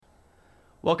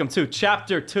Welcome to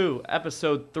Chapter 2,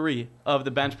 Episode 3 of the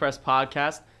Bench Press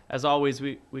Podcast. As always,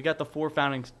 we got the four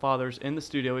founding fathers in the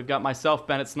studio. We've got myself,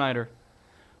 Bennett Snyder.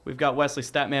 We've got Wesley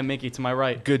Statman Mickey to my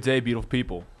right. Good day, beautiful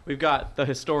people. We've got the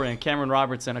historian, Cameron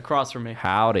Robertson, across from me.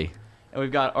 Howdy. And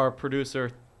we've got our producer,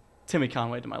 Timmy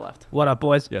Conway, to my left. What up,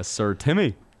 boys? Yes, sir.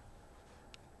 Timmy.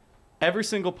 Every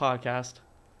single podcast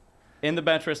in the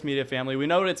Bench Press Media family, we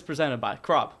know what it's presented by.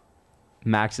 Crop.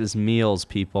 Max's Meals,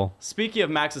 people. Speaking of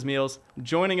Max's Meals,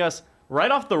 joining us right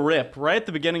off the rip, right at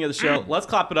the beginning of the show, let's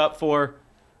clap it up for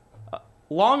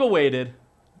long-awaited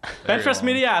Bench Press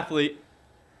Media athlete,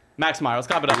 Max Meyer. Let's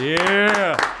clap it up.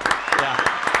 Yeah.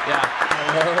 Yeah.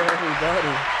 Hello,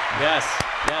 everybody.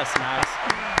 Yes, Max.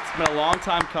 It's been a long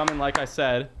time coming, like I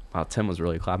said. Wow, Tim was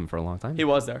really clapping for a long time. He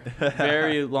was there.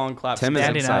 Very long clap. Tim is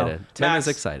Standing excited. out. Tim Max,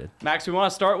 is excited. Max, we want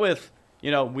to start with,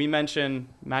 we mention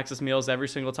Max's Meals every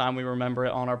single time we remember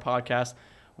it on our podcast.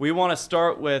 We want to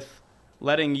start with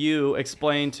letting you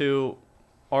explain to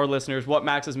our listeners what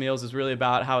Max's Meals is really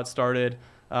about, how it started,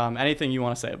 anything you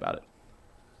want to say about it.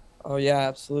 Oh, yeah,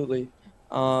 absolutely.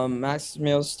 Max's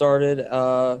Meals started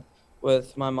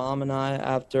with my mom and I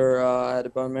after I had a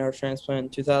bone marrow transplant in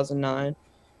 2009.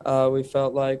 We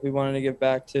felt like we wanted to give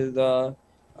back to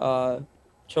the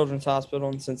Children's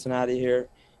Hospital in Cincinnati here.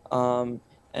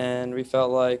 And we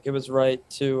felt like it was right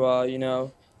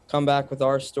to, come back with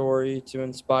our story to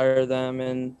inspire them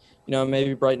and,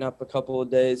 maybe brighten up a couple of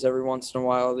days every once in a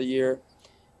while of the year.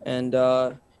 And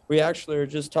we actually are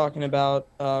just talking about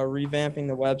revamping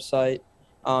the website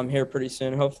here pretty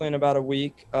soon. Hopefully in about a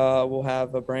week, we'll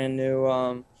have a brand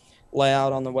new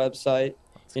layout on the website.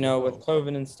 With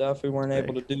COVID and stuff, we weren't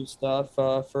able to do stuff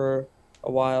for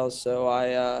a while. So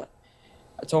I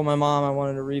told my mom I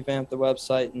wanted to revamp the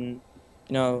website and,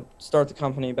 start the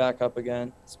company back up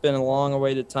again. It's been a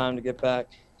long-awaited time to get back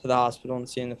to the hospital and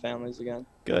seeing the families again.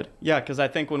 Good. Yeah, because I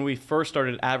think when we first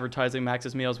started advertising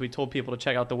Max's Meals, we told people to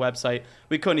check out the website.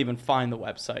 We couldn't even find the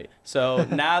website. So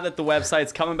now that the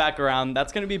website's coming back around,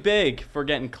 that's going to be big for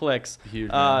getting clicks. Huge,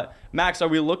 man. Max, are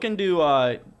we looking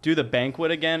to do the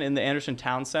banquet again in the Anderson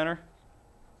Town Center?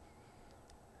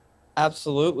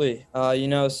 Absolutely.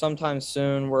 Sometime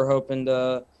soon we're hoping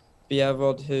to be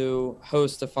able to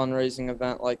host a fundraising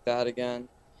event like that again.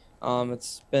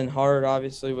 It's been hard,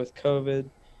 obviously, with COVID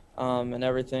and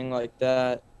everything like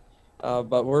that.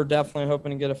 But we're definitely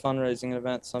hoping to get a fundraising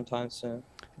event sometime soon.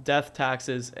 Death,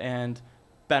 taxes, and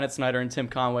Bennett Snyder and Tim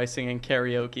Conway singing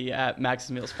karaoke at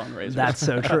Max's Meals fundraiser. That's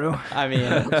so true. I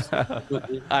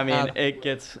mean, it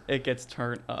gets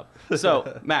turned up.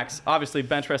 So, Max, obviously,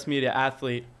 Bench Press Media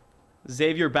athlete,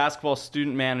 Xavier basketball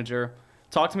student manager.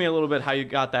 Talk to me a little bit how you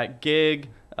got that gig,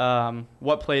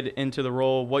 what played into the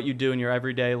role, what you do in your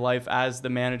everyday life as the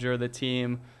manager of the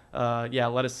team.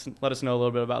 Let us know a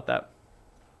little bit about that.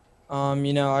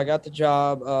 I got the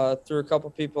job through a couple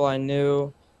people I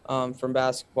knew from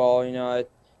basketball.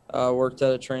 I worked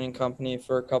at a training company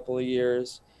for a couple of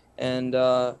years, and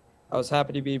I was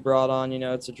happy to be brought on.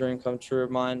 It's a dream come true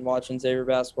of mine, watching Xavier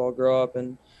basketball grow up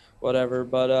and whatever.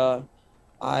 But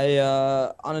I,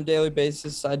 on a daily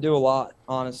basis, I do a lot,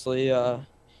 honestly.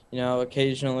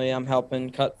 Occasionally I'm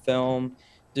helping cut film,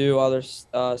 do other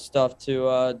stuff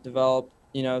to develop,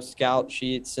 scout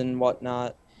sheets and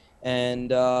whatnot.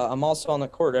 And I'm also on the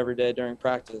court every day during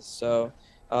practice. So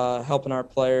helping our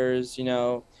players,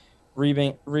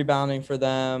 rebounding for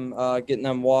them, getting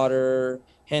them water,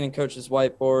 handing coaches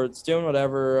whiteboards, doing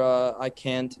whatever I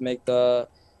can to make the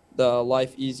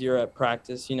life easier at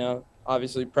practice.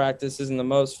 Obviously practice isn't the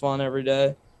most fun every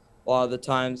day. A lot of the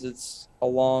times it's a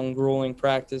long, grueling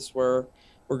practice where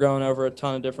we're going over a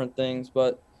ton of different things,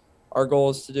 but our goal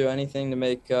is to do anything to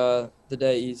make the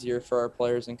day easier for our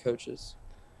players and coaches.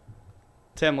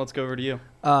 Tim, let's go over to you.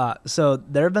 So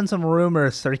there have been some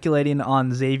rumors circulating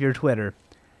on Xavier Twitter.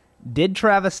 Did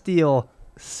Travis Steele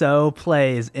sew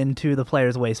plays into the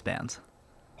players' waistbands?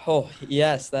 Oh,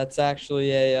 yes, that's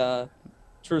actually a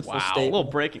truthful statement.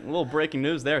 A little breaking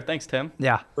news there. Thanks, Tim.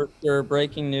 Yeah. For sure,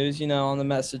 breaking news, on the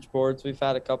message boards, we've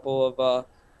had a couple of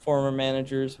former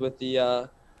managers with the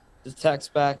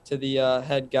text back to the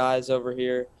head guys over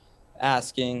here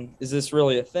asking, is this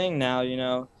really a thing now?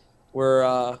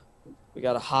 We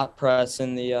got a hot press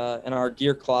in our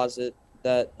gear closet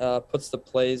that puts the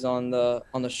plays on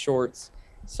the shorts.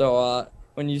 So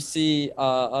when you see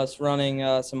us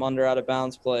running some under out of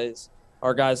bounds plays,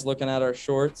 our guys looking at our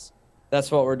shorts, that's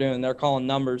what we're doing. They're calling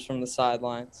numbers from the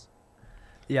sidelines.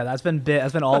 Yeah, that's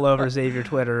been all over Xavier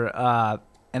Twitter.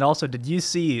 And also, did you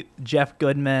see Jeff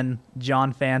Goodman,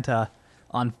 John Fanta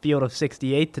on Field of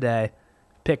 68 today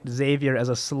picked Xavier as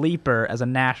a sleeper as a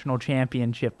national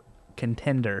championship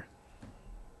contender?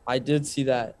 I did see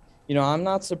that. I'm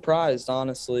not surprised,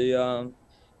 honestly. I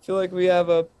feel like we have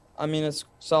a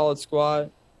solid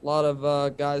squad. A lot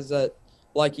of guys that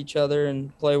like each other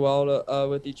and play well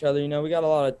with each other. We got a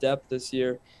lot of depth this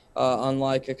year,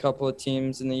 unlike a couple of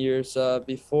teams in the years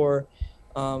before.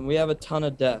 We have a ton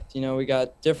of depth. We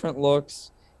got different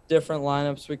looks, different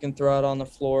lineups we can throw out on the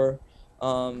floor.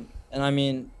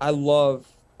 I love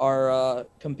our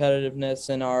competitiveness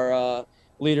and our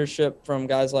leadership from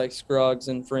guys like Scruggs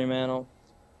and Fremantle,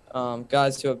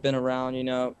 guys who have been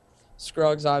around.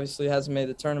 Scruggs obviously hasn't made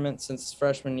the tournament since his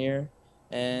freshman year,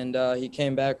 and he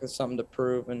came back with something to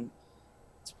prove, and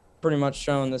it's pretty much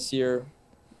shown this year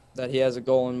that he has a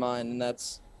goal in mind, and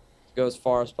that's to go as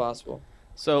far as possible.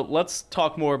 So let's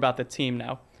talk more about the team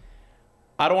now.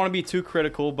 I don't want to be too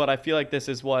critical, but I feel like this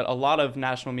is what a lot of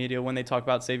national media, when they talk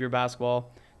about Xavier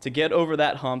basketball, to get over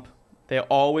that hump, they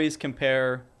always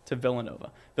compare to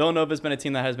Villanova. Villanova's been a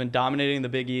team that has been dominating the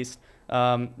Big East.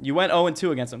 You went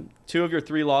 0-2 against them. 2 of your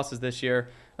 3 losses this year.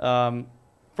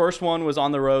 First one was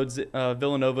on the roads.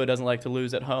 Villanova doesn't like to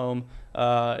lose at home.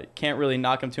 Can't really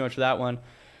knock them too much for that one.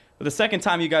 But the second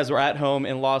time you guys were at home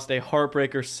and lost a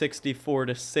heartbreaker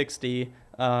 64-60.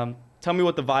 Tell me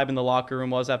what the vibe in the locker room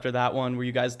was after that one. Were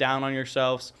you guys down on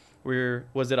yourselves?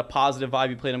 Was it a positive vibe?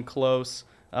 You played them close.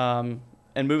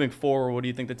 And moving forward, what do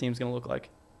you think the team's going to look like?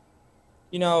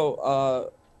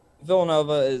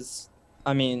 Villanova is,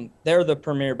 they're the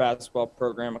premier basketball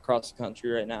program across the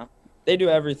country right now. They do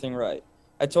everything right.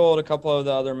 I told a couple of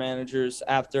the other managers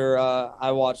after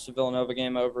I watched the Villanova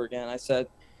game over again, I said,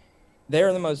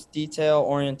 they're the most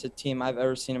detail-oriented team I've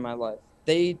ever seen in my life.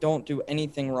 They don't do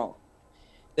anything wrong.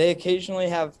 They occasionally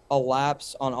have a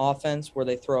lapse on offense where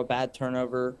they throw a bad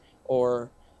turnover or,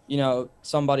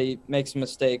 somebody makes a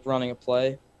mistake running a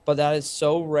play. But that is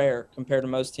so rare compared to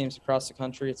most teams across the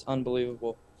country. It's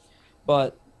unbelievable.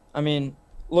 But,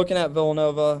 looking at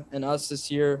Villanova and us this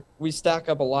year, we stack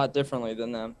up a lot differently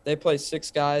than them. They play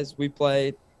 6 guys. We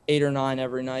play 8 or 9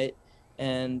 every night.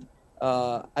 And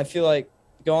I feel like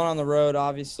going on the road,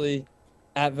 obviously,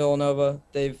 at Villanova,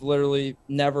 they've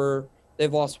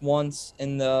lost once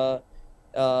in the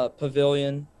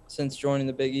pavilion since joining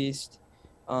the Big East.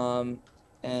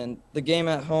 And the game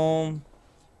at home,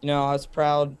 I was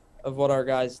proud of what our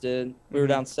guys did. We were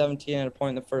down 17 at a point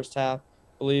in the first half.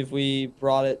 I believe we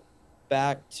brought it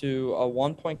back to a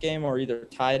 1-point game or either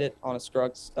tied it on a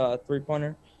Scruggs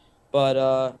 3-pointer.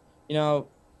 But,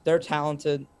 they're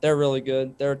talented. They're really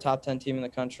good. They're a top 10 team in the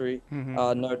country,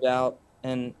 no doubt.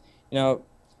 And,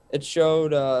 it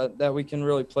showed that we can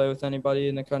really play with anybody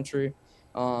in the country.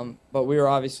 But we were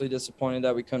obviously disappointed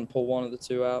that we couldn't pull one of the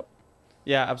 2 out.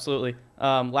 Yeah, absolutely.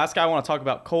 Last guy I want to talk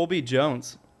about, Colby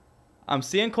Jones. I'm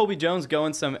seeing Colby Jones go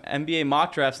in some NBA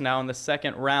mock drafts now in the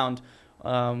second round.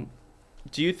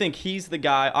 Do you think he's the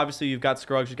guy? Obviously, you've got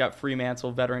Scruggs, you've got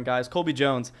Fremantle, veteran guys. Colby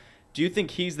Jones, do you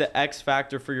think he's the X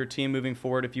factor for your team moving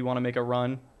forward if you want to make a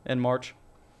run in March?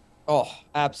 Oh,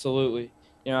 absolutely.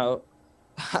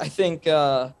 I think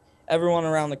everyone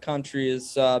around the country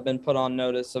has been put on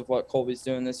notice of what Colby's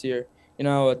doing this year. A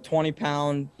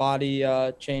 20-pound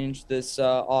body change this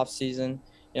offseason.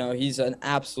 He's an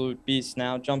absolute beast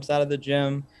now. Jumps out of the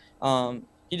gym.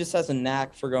 He just has a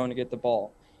knack for going to get the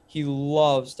ball. He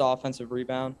loves the offensive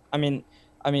rebound.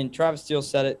 Travis Steele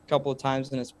said it a couple of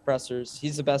times in his pressers.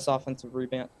 He's the best offensive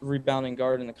rebounding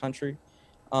guard in the country.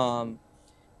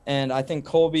 And I think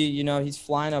Colby, he's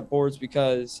flying up boards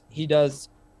because he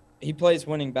plays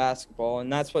winning basketball,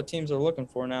 and that's what teams are looking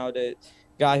for nowadays.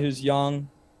 Guy who's young,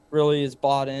 really is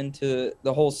bought into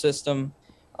the whole system,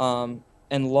 and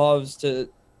loves to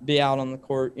be out on the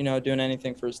court, doing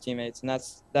anything for his teammates, and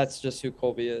that's just who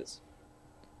Colby is.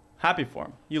 Happy for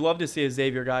him. You love to see a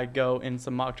Xavier guy go in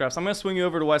some mock drafts. I'm going to swing you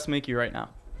over to Wes Mickey right now.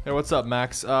 Hey, what's up,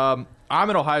 Max? I'm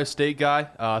an Ohio State guy,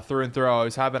 through and through. I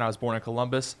always have been. I was born in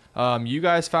Columbus. You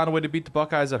guys found a way to beat the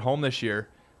Buckeyes at home this year.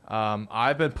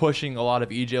 I've been pushing a lot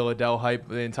of E.J. Liddell hype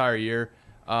the entire year.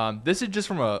 This is just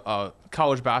from a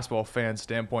college basketball fan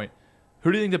standpoint.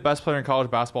 Who do you think the best player in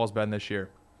college basketball has been this year?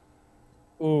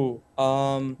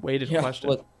 Weighted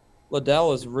question.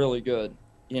 Liddell is really good.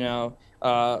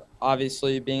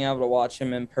 Obviously being able to watch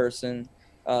him in person,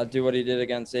 do what he did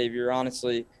against Xavier,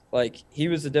 honestly, he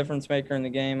was the difference maker in the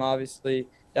game. Obviously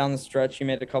down the stretch, he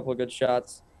made a couple of good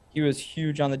shots. He was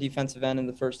huge on the defensive end in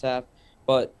the first half,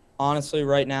 but honestly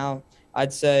right now,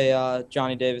 I'd say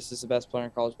Johnny Davis is the best player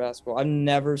in college basketball. I've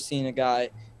never seen a guy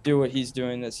do what he's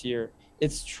doing this year.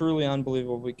 It's truly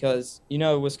unbelievable because,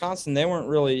 Wisconsin, they weren't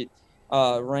really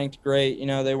ranked great.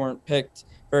 They weren't picked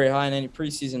very high in any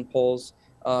preseason polls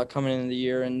coming into the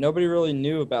year, and nobody really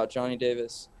knew about Johnny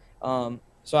Davis.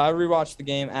 So I rewatched the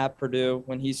game at Purdue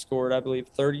when he scored, I believe,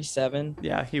 37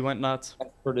 Yeah, he went nuts.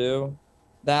 at Purdue.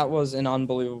 That was an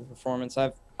unbelievable performance.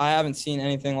 I haven't seen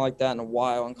anything like that in a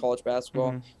while in college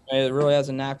basketball. It really has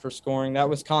a knack for scoring. That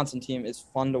Wisconsin team is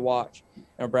fun to watch.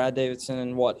 Brad Davidson,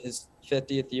 in his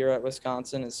 50th year at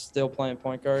Wisconsin, is still playing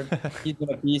point guard. He's been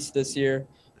a beast this year.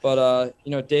 But,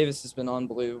 Davis has been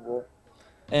unbelievable.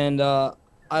 And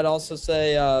I'd also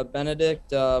say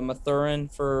Benedict Mathurin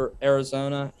for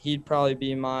Arizona. He'd probably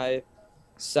be my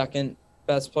second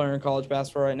best player in college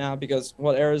basketball right now because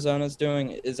what Arizona's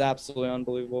doing is absolutely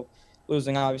unbelievable.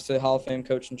 Losing, obviously, Hall of Fame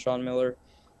coach and Sean Miller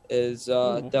is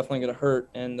definitely going to hurt,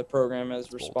 and the program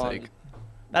has responded.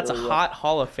 That's a hot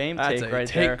Hall of Fame take right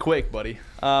there. Take quick, buddy.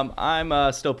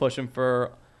 I'm still pushing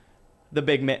for the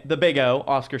big O,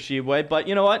 Oscar Tshiebwe. But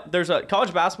you know what? There's a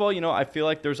college basketball. I feel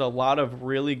like there's a lot of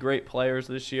really great players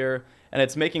this year, and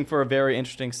it's making for a very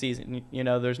interesting season.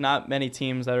 There's not many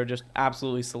teams that are just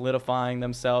absolutely solidifying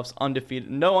themselves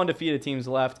undefeated. No undefeated teams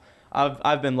left.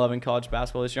 I've been loving college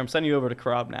basketball this year. I'm sending you over to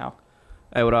Karab now.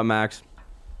 Hey, what up, Max?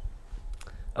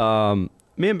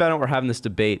 Me and Bennett were having this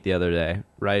debate the other day,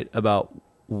 right, about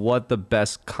what the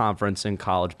best conference in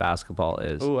college basketball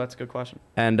is. Ooh, that's a good question.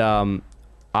 And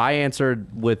I answered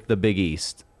with the Big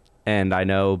East. And I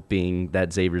know, being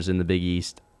that Xavier's in the Big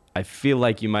East, I feel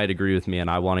like you might agree with me, and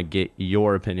I want to get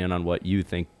your opinion on what you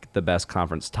think the best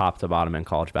conference top to bottom in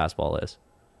college basketball is.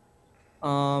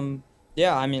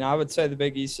 Yeah, I would say the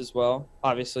Big East as well.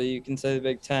 Obviously, you can say the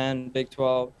Big 10, Big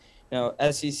 12.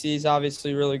 SEC is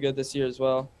obviously really good this year as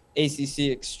well. ACC,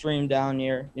 extreme down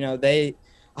year.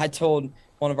 I told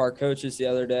one of our coaches the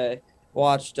other day,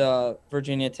 watched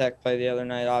Virginia Tech play the other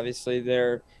night. Obviously,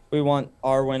 we want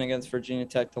our win against Virginia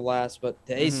Tech to last, but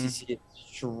the ACC is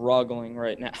struggling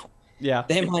right now. Yeah.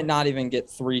 They might not even get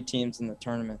 3 teams in the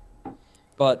tournament.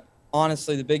 But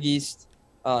honestly, the Big East,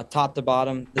 top to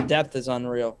bottom, the depth is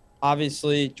unreal.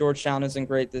 Obviously, Georgetown isn't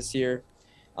great this year,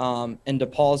 and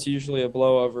DePaul's usually a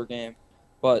blowover game.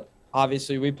 But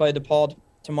obviously, we play DePaul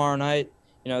tomorrow night.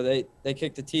 They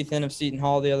kicked the teeth in of Seton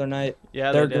Hall the other night.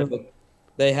 Yeah, they're they did. good.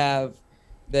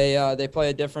 They play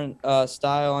a different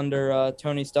style under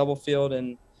Tony Stubblefield,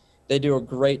 and they do a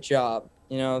great job.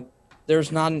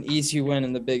 There's not an easy win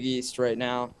in the Big East right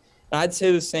now. And I'd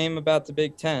say the same about the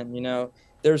Big Ten.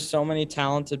 There's so many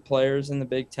talented players in the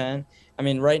Big Ten.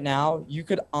 Right now, you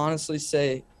could honestly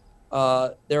say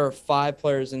there are 5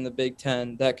 players in the Big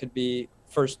Ten that could be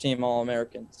first-team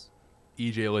All-Americans.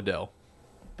 E.J. Liddell.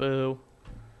 Boo.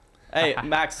 Hey,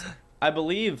 Max, I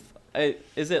believe,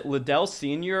 is it Liddell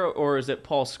Sr. or is it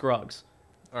Paul Scruggs?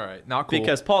 All right, not cool.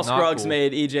 Because Paul Scruggs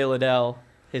made E.J. Liddell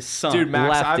his son. Dude, Max,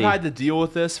 Lefty. I've had to deal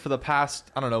with this for the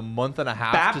past, month and a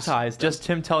half. Baptized just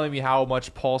him telling me how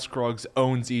much Paul Scruggs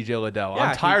owns E.J. Liddell. Yeah,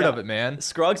 I'm tired of it, man.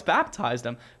 Scruggs baptized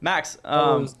him. Max,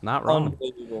 Not wrong.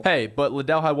 Hey, but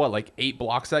Liddell had, 8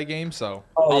 blocks that game? So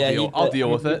Oh, I'll deal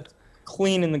with it.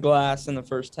 Cleaning the glass in the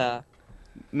first half.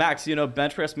 Max,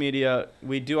 Bench Press Media,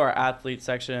 we do our athlete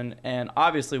section, and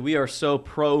obviously we are so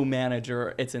pro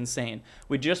manager, it's insane.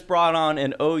 We just brought on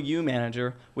an OU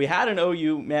manager. We had an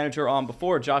OU manager on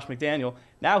before, Josh McDaniel.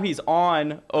 Now he's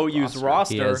on OU's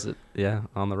roster. He has it,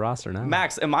 on the roster now.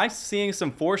 Max, am I seeing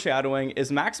some foreshadowing?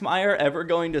 Is Max Meyer ever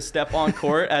going to step on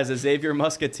court as a Xavier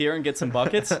Musketeer and get some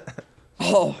buckets?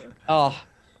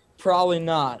 Probably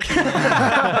not.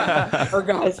 Our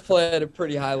guys play at a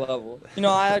pretty high level.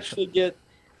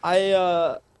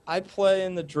 I play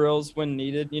in the drills when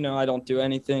needed. I don't do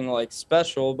anything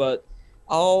special, but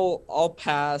I'll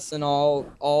pass and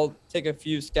I'll take a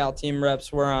few scout team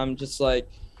reps where I'm just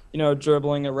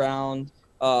dribbling around,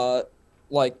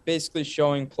 basically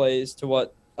showing plays to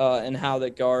what and how they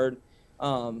guard.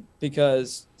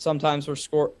 Because sometimes we're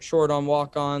short on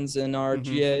walk-ons and our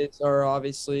GAs are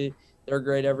obviously they're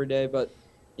great every day, but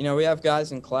we have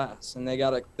guys in class and they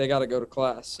gotta go to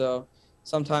class. So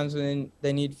sometimes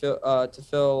they need to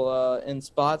fill in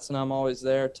spots, and I'm always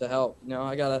there to help.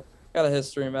 I got a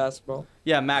history in basketball.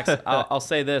 Yeah, Max, I'll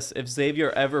say this. If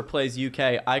Xavier ever plays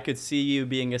UK, I could see you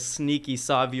being a sneaky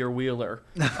Xavier Wheeler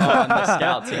on the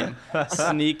scout team.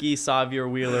 Sneaky Xavier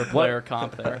Wheeler player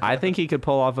comp there. I think he could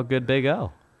pull off a good Big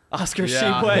O. Oscar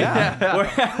Tshiebwe.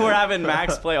 Yeah. We're having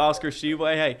Max play Oscar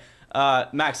Tshiebwe. Hey,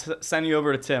 Max, send you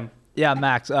over to Tim. Yeah,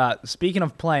 Max, speaking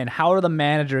of playing, how are the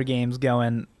manager games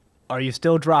going? Are you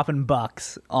still dropping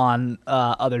bucks on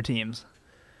other teams?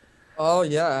 Oh,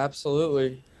 yeah,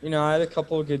 absolutely. I had a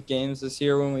couple of good games this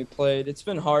year when we played. It's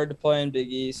been hard to play in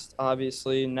Big East,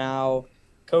 obviously. Now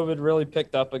COVID really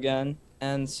picked up again.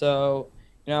 And so,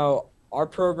 our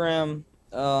program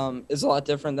is a lot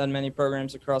different than many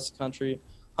programs across the country.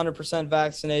 100%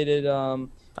 vaccinated.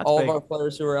 All big. of our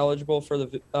players who are eligible for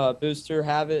the booster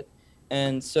have it,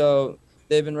 and so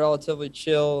they've been relatively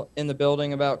chill in the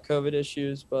building about COVID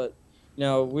issues. But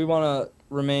we want to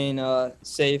remain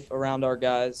safe around our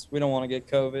guys. We don't want to get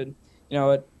COVID.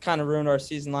 It kind of ruined our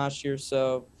season last year,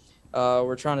 so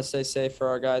we're trying to stay safe for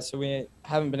our guys. So we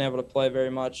haven't been able to play very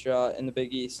much in the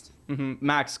Big East. Mm-hmm.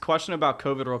 Max, question about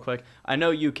COVID real quick. I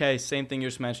know UK, same thing you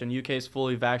just mentioned. UK is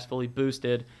fully vaxxed, fully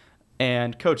boosted,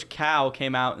 and Coach Cal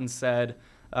came out and said,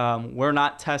 we're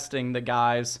not testing the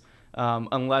guys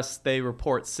unless they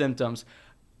report symptoms.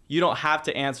 You don't have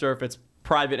to answer if it's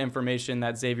private information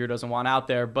that Xavier doesn't want out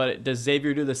there, but does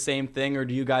Xavier do the same thing, or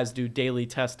do you guys do daily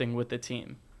testing with the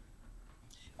team?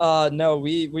 No,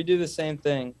 we do the same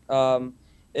thing.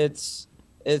 It's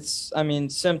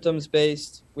symptoms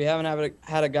based. We haven't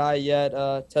had a guy yet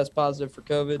test positive for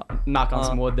COVID. Knock on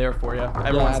some wood there for you.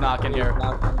 Everyone's knocking here.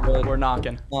 We're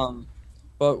knocking.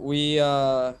 But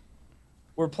we're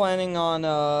planning on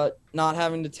not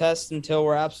having to test until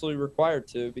we're absolutely required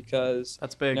to, because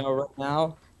that's big. Right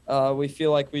now we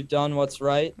feel like we've done what's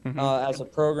right as a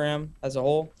program as a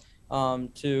whole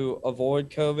to avoid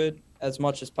COVID as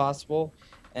much as possible.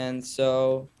 And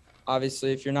so,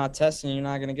 obviously, if you're not testing, you're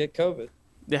not going to get COVID.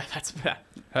 Yeah, that's bad.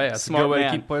 Hey, that's Smart a good way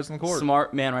man. to keep players on the court.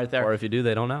 Smart man right there. Or if you do,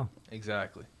 they don't know.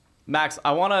 Exactly. Max,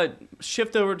 I want to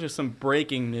shift over to some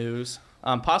breaking news.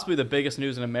 Possibly the biggest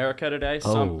news in America today.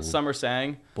 Some are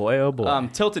saying. Boy, oh boy.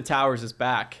 Tilted Towers is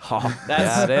back.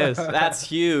 Yeah, it is. That's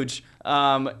huge.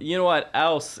 You know what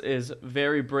else is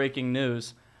very breaking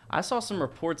news? I saw some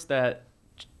reports that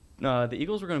the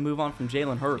Eagles were going to move on from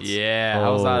Jalen Hurts. Yeah,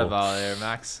 how was that about there,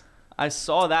 Max? I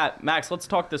saw that. Max, let's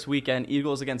talk this weekend.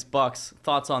 Eagles against Bucks.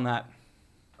 Thoughts on that?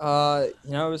 It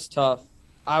was tough.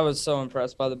 I was so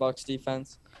impressed by the Bucks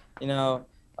defense.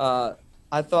 I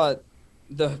thought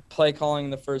the play calling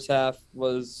in the first half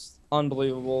was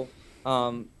unbelievable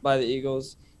by the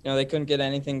Eagles. They couldn't get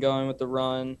anything going with the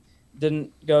run.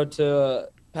 Didn't go to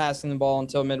passing the ball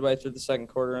until midway through the second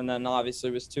quarter, and then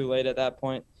obviously it was too late at that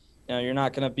point. You're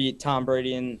not going to beat Tom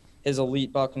Brady and his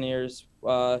elite Buccaneers,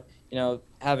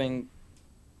 having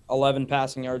 11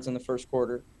 passing yards in the first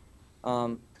quarter.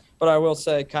 But I will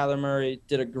say Kyler Murray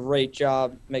did a great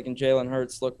job making Jalen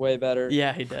Hurts look way better.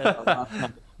 Yeah, he did.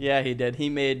 Yeah, he did. He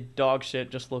made dog shit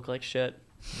just look like shit.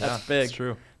 That's big. That's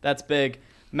true. That's big.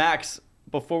 Max,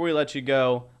 before we let you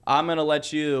go, I'm going to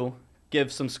let you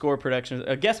give some score predictions.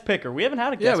 A guest picker. We haven't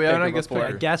had a guest picker. Yeah, we haven't had a guest before.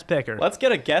 picker. A guest picker. Let's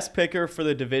get a guest picker for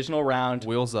the divisional round.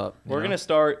 Wheels up. We're going to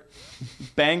start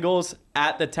Bengals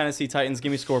at the Tennessee Titans.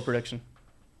 Give me a score prediction.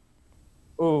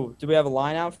 Ooh, do we have a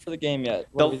line out for the game yet?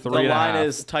 The line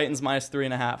is Titans minus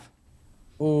 3.5.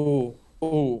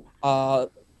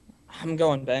 I'm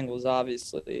going Bengals,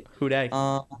 obviously. Who dey?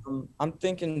 I'm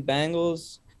thinking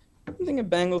Bengals.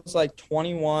 Like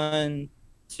 21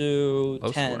 to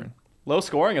 10. Scoring. Low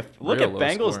scoring. Look Real at low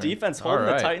Bengals scoring. defense holding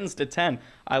the Titans to 10.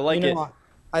 I like it.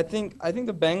 I think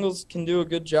the Bengals can do a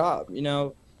good job,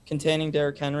 containing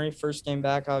Derrick Henry, first game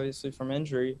back, obviously, from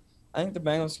injury. I think the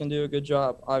Bengals can do a good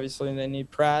job. Obviously, they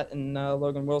need Pratt and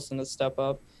Logan Wilson to step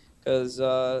up because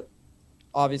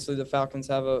obviously the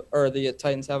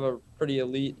Titans have a pretty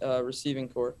elite receiving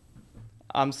core.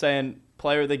 I'm saying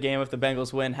player of the game if the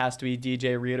Bengals win has to be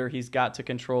DJ Reader. He's got to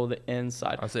control the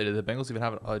inside. I'll say, do the Bengals even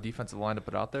have a defensive line to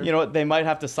put out there? You know what? They might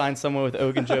have to sign someone with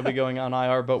Ogunjobi going on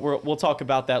IR, but we'll talk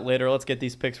about that later. Let's get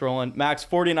these picks rolling. Max,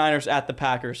 49ers at the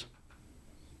Packers.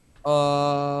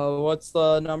 What's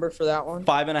the number for that one?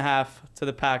 5.5 to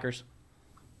the Packers.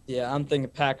 Yeah, I'm thinking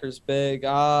Packers big.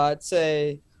 I'd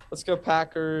say let's go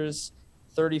Packers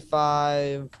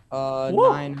 35,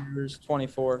 Niners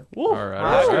 24. Woo. All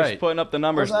right. Packers putting up the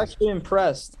numbers. I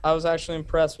was actually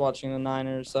impressed watching the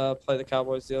Niners play the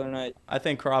Cowboys the other night. I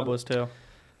think Krob was too.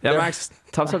 Yeah, Max,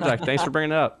 tough subject. Thanks for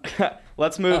bringing it up.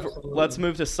 Let's move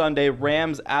Absolutely. to Sunday.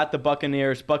 Rams at the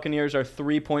Buccaneers. Buccaneers are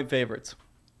 3-point favorites.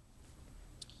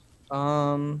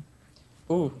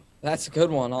 That's a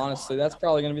good one, honestly. That's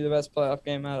probably going to be the best playoff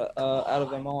game out of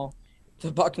them all.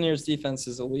 The Buccaneers defense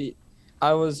is elite.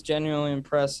 I was genuinely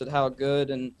impressed at how good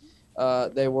and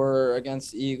they were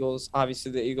against the Eagles.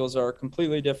 Obviously, the Eagles are a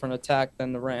completely different attack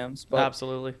than the Rams. But,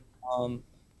 Absolutely. I'm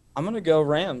going to go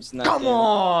Rams in that Come game.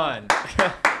 on.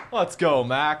 Let's go,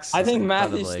 Max. I think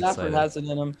Matthew Incredibly Stafford excited. has it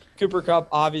in him. Cooper Kupp,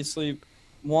 obviously,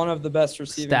 one of the best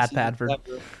receiving Stat seasons Padford.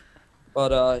 ever.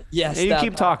 But, yes. Hey, you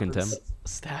keep talking, Tim.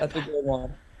 That's a good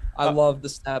one. I love the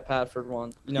Stat Padford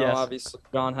one. Yes. Obviously,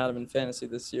 John had him in fantasy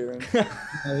this year.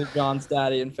 And John's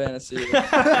daddy in fantasy.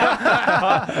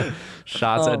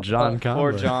 Shots at John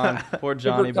Poor Conway. John. Poor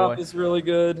Johnny Cooper Kupp boy. is really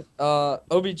good.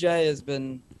 OBJ has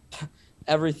been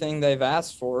everything they've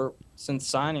asked for since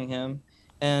signing him.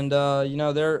 And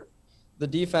the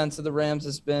defense of the Rams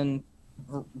has been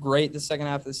great the second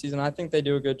half of the season. I think they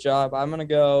do a good job. I'm gonna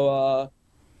go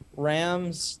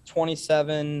Rams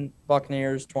 27,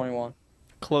 Buccaneers 21.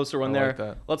 Closer one I there. like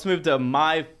that. Let's move to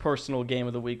my personal game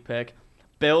of the week pick.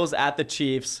 Bills at the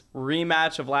Chiefs.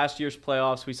 Rematch of last year's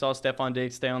playoffs. We saw Stephon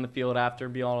Diggs stay on the field after,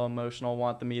 be all emotional,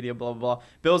 want the media, blah, blah, blah.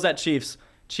 Bills at Chiefs.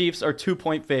 Chiefs are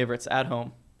 2-point favorites at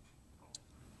home.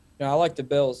 Yeah, I like the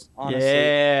Bills, honestly.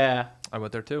 Yeah. I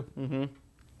went there too. Mm-hmm.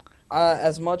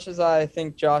 As much as I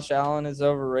think Josh Allen is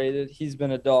overrated, he's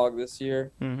been a dog this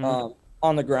year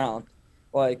on the ground.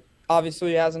 Like, obviously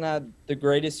he hasn't had the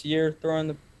greatest year throwing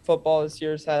the football this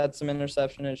year. He's had some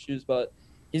interception issues, but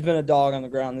he's been a dog on the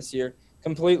ground this year.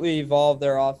 Completely evolved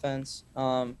their offense.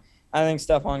 I think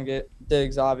Stephon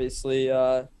Diggs obviously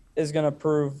is going to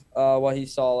prove what he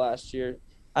saw last year.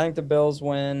 I think the Bills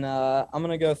win. I'm going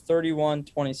to go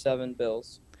 31-27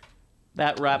 Bills.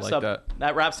 That wraps like up.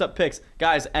 That wraps up picks,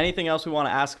 guys. Anything else we want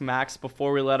to ask Max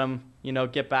before we let him,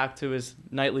 get back to his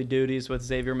nightly duties with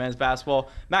Xavier men's basketball?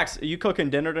 Max, are you cooking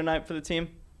dinner tonight for the team?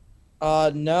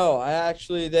 No, I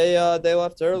actually they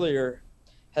left earlier,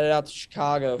 headed out to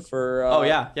Chicago for.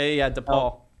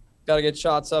 DePaul. Got to get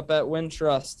shots up at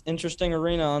Wintrust. Interesting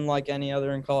arena, unlike any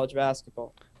other in college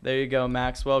basketball. There you go,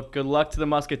 Max. Well, good luck to the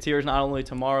Musketeers, not only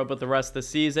tomorrow but the rest of the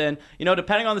season.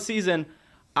 Depending on the season,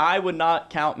 I would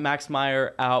not count Max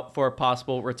Meyer out for a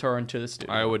possible return to the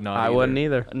studio. I would not. I wouldn't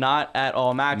either. Not at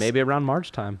all, Max. Maybe around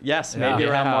March time. Yes, maybe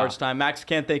around Yeah. March time. Max,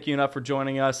 can't thank you enough for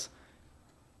joining us.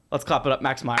 Let's clap it up,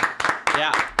 Max Meyer.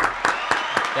 Yeah.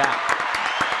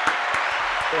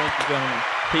 Thank you, gentlemen.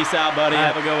 Peace out, buddy.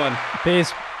 Have a good one.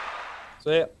 Peace.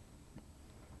 See ya.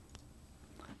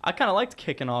 I kind of liked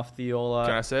kicking off the old.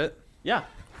 Can I say it? Yeah.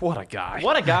 What a guy.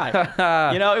 What a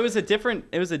guy. It was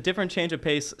a different change of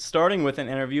pace starting with an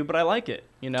interview, but I like it.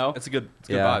 It's a good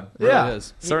Yeah. vibe. It really Yeah.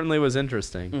 is. Certainly was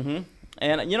interesting. Mm-hmm.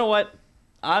 And you know what?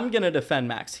 I'm going to defend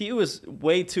Max. He was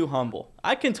way too humble.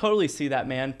 I can totally see that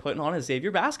man putting on a Xavier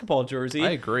basketball jersey.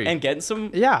 I agree. And getting some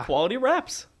Yeah. quality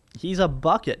reps. He's a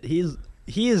bucket. He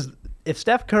is. If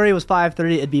Steph Curry was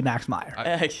 5'3", it'd be Max Meyer.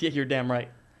 Yeah, you're damn right.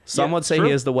 Some Yeah, would say true.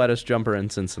 he is the wettest jumper in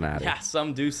Cincinnati. Yeah,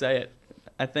 some do say it.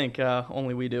 I think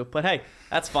only we do. But hey,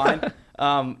 that's fine.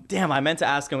 Damn, I meant to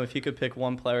ask him if he could pick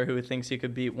one player who he thinks he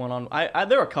could beat one on.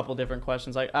 There are a couple different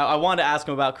questions. I wanted to ask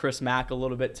him about Chris Mack a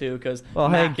little bit too, because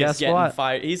Mack is guess getting what?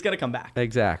 fired. He's gonna come back.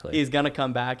 Exactly. He's gonna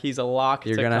come back. He's a lock.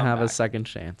 You're to going to come have a back. second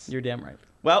chance. You're damn right.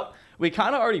 Well, we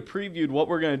kind of already previewed what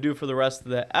we're going to do for the rest of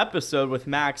the episode with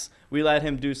Max. We let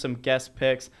him do some guest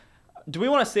picks. Do we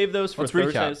want to save those for Let's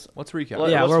Thursdays? recap. Let's recap.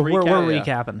 Let- Yeah, let's we're recap.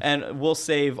 recapping. And we'll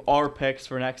save our picks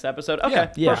for next episode. Okay,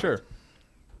 Yeah. for sure.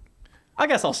 I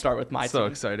guess I'll start with my So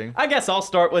team. exciting. I guess I'll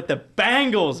start with the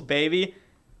Bengals, baby.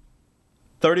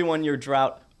 31-year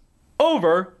drought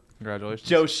over Congratulations.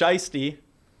 Joe Shiesty.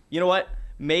 You know what?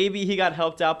 Maybe he got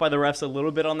helped out by the refs a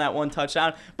little bit on that one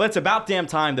touchdown, but it's about damn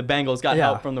time the Bengals got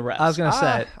help from the refs. I was gonna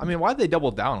say I mean, why'd they double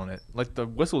down on it? Like, the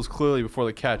whistle was clearly before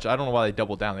the catch. I don't know why they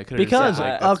doubled down. They could have because just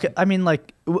said, like, okay, I mean,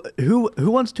 like, who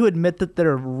wants to admit that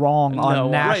they're wrong on No,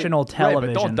 national television?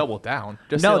 Right, but don't double down.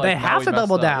 Just No, say, like, they now have we to messed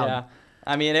double up. down. Yeah.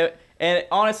 I mean, and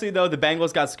honestly, though, the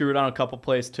Bengals got screwed on a couple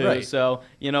plays, too. Right. So,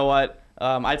 you know what?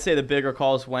 I'd say the bigger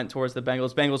calls went towards the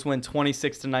Bengals. Bengals win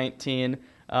 26-19.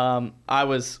 I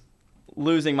was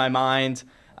losing my mind.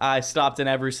 I stopped in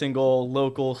every single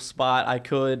local spot I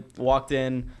could, walked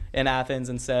in Athens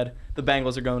and said, the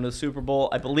Bengals are going to the Super Bowl.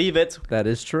 I believe it. That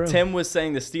is true. Tim was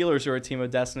saying the Steelers are a team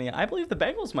of destiny. I believe the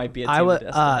Bengals might be a team I of would.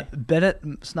 destiny. Bennett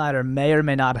Snyder may or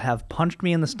may not have punched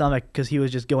me in the stomach because he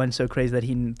was just going so crazy that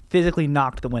he physically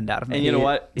knocked the wind out of me. And you know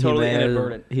what? Totally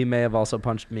inadvertent. He may have also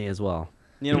punched me as well.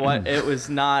 You know what? It was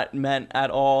not meant at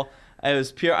all. It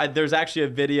was pure. There's actually a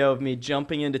video of me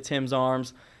jumping into Tim's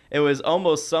arms. It was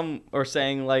almost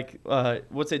saying like,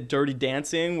 what's it, Dirty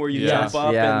Dancing, where you Yeah. jump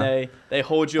up Yeah. and they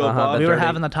hold you Uh-huh, above. we were dirty-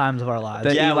 having the times of our lives.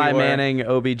 The Yeah, we Eli were. Manning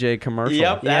OBJ commercial.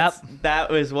 Yep, that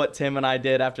was what Tim and I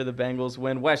did after the Bengals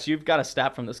win. Wes, you've got a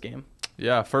stat from this game.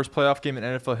 Yeah, first playoff game in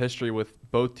NFL history with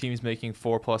both teams making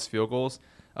 4+ field goals.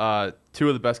 Two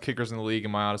of the best kickers in the league,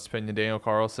 in my honest opinion, Daniel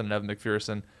Carlson and Evan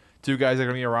McPherson. Two guys that are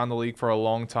going to be around the league for a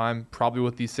long time, probably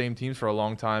with these same teams for a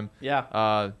long time.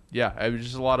 Yeah. It was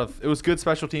just it was good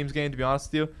special teams game, to be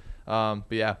honest with you. But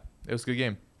yeah, it was a good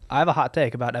game. I have a hot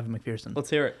take about Evan McPherson.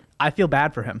 Let's hear it. I feel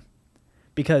bad for him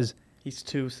because He's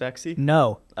too sexy.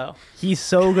 no, Oh. he's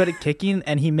so good at kicking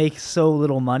and he makes so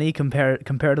little money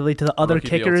comparatively to the other Rookie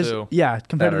deal, kickers. too. Yeah,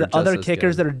 compared That to are the other just as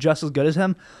kickers good. that are just as good as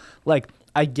him. Like,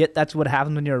 I get that's what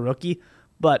happens when you're a rookie,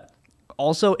 but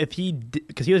also if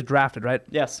because he was drafted, right?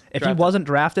 Yes. If drafted. he wasn't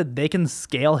drafted, they can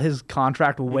scale his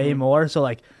contract way more. So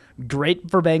like Great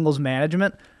for Bengals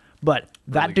management, but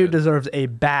that Really dude good. deserves a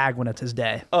bag when it's his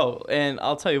day. Oh, and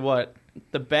I'll tell you what,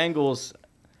 the Bengals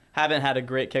haven't had a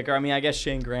great kicker. I mean, I guess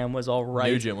Shane Graham was all right.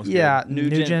 Nugent was Yeah, good.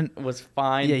 Nugent was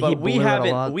fine, Yeah, he but we blew it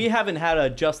a lot. haven't had a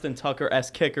Justin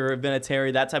Tucker-esque kicker,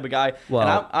 Vinatieri, that type of guy. Well,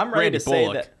 and I'm ready Randy to say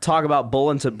Bullock. that. Talk about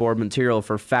bulletin board material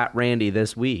for Fat Randy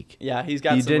this week. Yeah, he's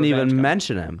got. You some didn't revenge even coming.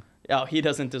 mention him. Oh, he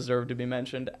doesn't deserve to be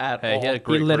mentioned at Hey, all. he had a He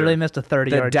great literally career. missed a The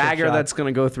 30-yard dagger shot. that's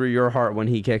going to go through your heart when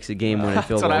he kicks a game-winning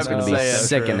field That's what goal I've is going to been be saying.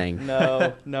 sickening.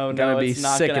 No, Gonna be it's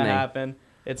not going to sickening. happen.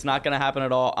 It's not going to happen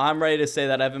at all. I'm ready to say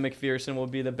that Evan McPherson will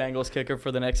be the Bengals kicker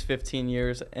for the next 15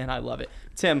 years, and I love it.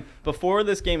 Tim, before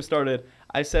this game started,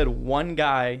 I said one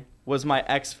guy was my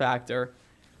X factor,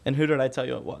 and who did I tell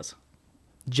you it was?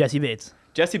 Jesse Bates.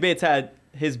 Jesse Bates had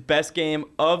his best game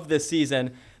of the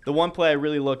season. The one play I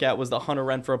really look at was the Hunter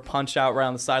Renfrow punch out right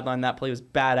on the sideline. That play was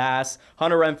badass.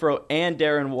 Hunter Renfrow and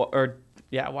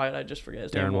why did I just forget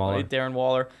his name? Darren Waller. Darren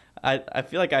Waller. I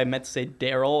feel like I meant to say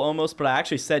Daryl almost, but I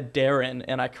actually said Darren,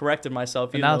 and I corrected myself.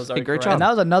 Even though it was already great correct. job. And that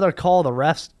was another call the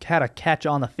refs had a catch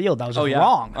on the field. That was just Oh, yeah.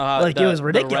 wrong. It was The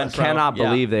ridiculous. Renfrow. Cannot Yeah.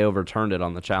 believe they overturned it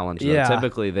on the challenge. Though. Yeah.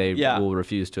 Typically, they Yeah. will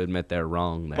refuse to admit they're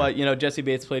wrong there. But Jesse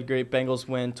Bates played great. Bengals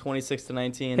win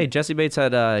 26-19. hey, Jesse Bates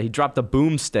had he dropped a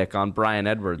boomstick on Brian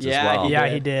Edwards Yeah, as well. Yeah,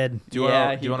 did. he did. Do you Yeah,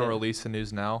 want he to did. release the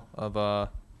news now of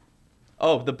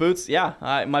Oh, the boots.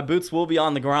 Yeah, my boots will be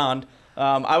on the ground.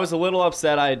 I was a little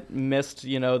upset I missed,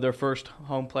 their first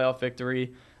home playoff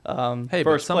victory. hey, but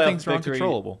first some playoff things are victory.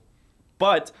 uncontrollable.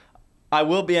 But I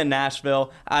will be in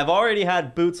Nashville. I've already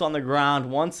had boots on the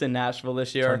ground once in Nashville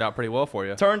this year. Turned out pretty well for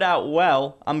you. Turned out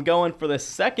well. I'm going for the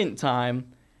second time.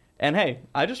 And hey,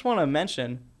 I just want to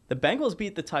mention the Bengals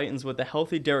beat the Titans with a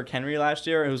healthy Derrick Henry last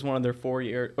year. It was one of their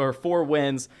 4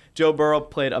 wins. Joe Burrow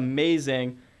played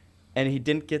amazing, and he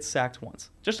didn't get sacked once.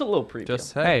 Just a little preview.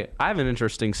 Just Hey, I have an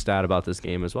interesting stat about this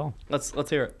game as well. Let's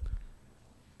hear it.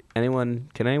 Can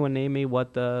anyone name me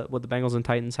what the Bengals and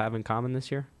Titans have in common this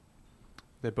year?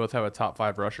 they both have a top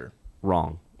 5 rusher.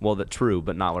 Wrong. Well, that's true,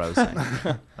 but not what I was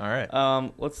saying. All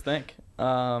right. Let's think.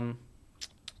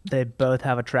 They both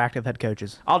have attractive head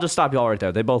coaches. I'll just stop you all right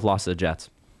there. They both lost to the Jets.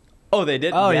 Oh, they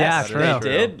did? Oh, Yes, yeah, They true.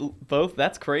 did both.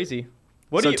 That's crazy.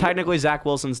 So technically, Zach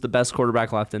Wilson's the best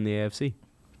quarterback left in the AFC.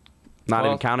 Not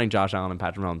Well- even counting Josh Allen and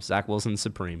Patrick Mahomes. Zach Wilson's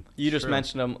supreme. You just True.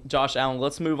 mentioned him, Josh Allen.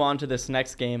 Let's move on to this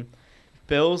next game.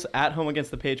 Bills at home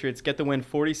against the Patriots get the win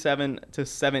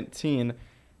 47-17,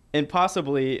 and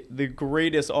possibly the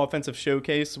greatest offensive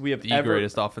showcase we have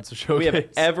Greatest offensive showcase.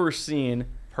 ever seen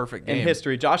Perfect in game.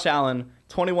 history. Josh Allen,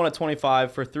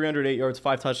 21-25 for 308 yards,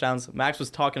 5 touchdowns. Max was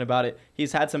talking about it.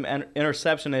 He's had some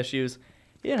interception issues.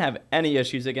 He didn't have any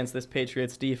issues against this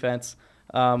Patriots defense.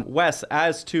 Wes,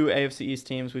 as 2 AFC East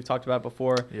teams, we've talked about it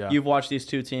before. Yeah. You've watched these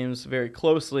 2 teams very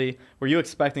closely. Were you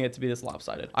expecting it to be this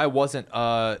lopsided? I wasn't.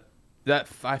 I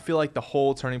feel like the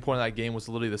whole turning point of that game was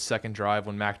literally the second drive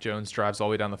when Mac Jones drives all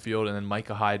the way down the field and then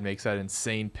Micah Hyde makes that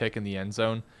insane pick in the end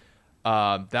zone.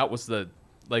 That was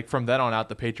from then on out,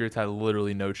 the Patriots had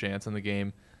literally no chance in the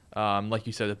game. Like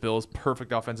you said, the Bills,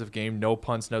 perfect offensive game, no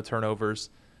punts, no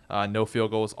turnovers, no field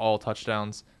goals, all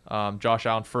touchdowns. Josh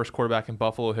Allen, first quarterback in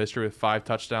Buffalo history with 5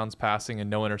 touchdowns passing and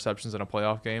no interceptions in a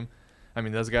playoff game. I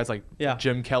mean, those guys like Yeah.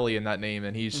 Jim Kelly in that name,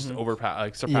 and he's just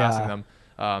surpassing Yeah.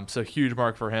 them. So huge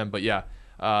mark for him. But yeah,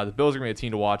 the Bills are going to be a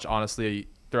team to watch, honestly,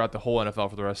 throughout the whole NFL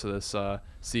for the rest of this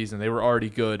season. They were already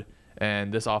good,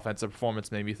 and this offensive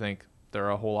performance made me think they're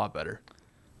a whole lot better.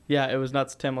 Yeah, it was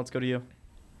nuts. Tim, let's go to you.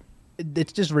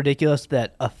 It's just ridiculous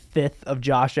that a fifth of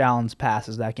Josh Allen's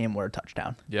passes that game were a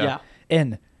touchdown. Yeah.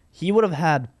 And he would have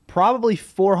had probably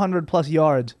 400 plus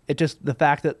yards. It's just the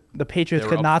fact that the Patriots They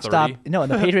were could up not 30. stop. No,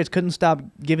 and the Patriots couldn't stop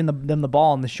giving them the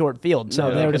ball in the short field. So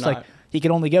No, they were they just could like, not. he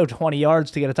could only go 20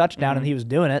 yards to get a touchdown, and he was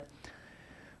doing it.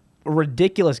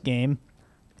 Ridiculous game.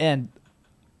 And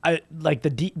I like the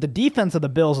defense of the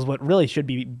Bills is what really should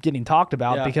be getting talked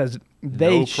about Yeah. because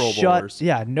they No Pro shut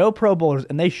Bowlers. no Pro Bowlers,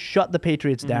 and they shut the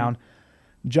Patriots down.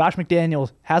 Josh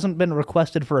McDaniels hasn't been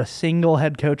requested for a single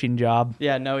head coaching job.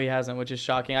 Yeah, no, he hasn't, which is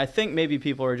shocking. I think maybe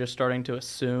people are just starting to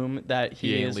assume that He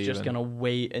he ain't is just leaving. going to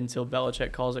wait until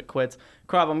Belichick calls it quits.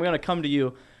 Crop, I'm going to come to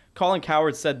you. Colin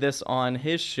Cowherd said this on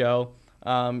his show.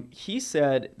 He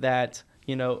said that,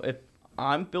 if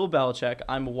I'm Bill Belichick,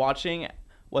 I'm watching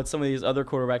what some of these other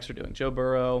quarterbacks are doing. Joe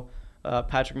Burrow,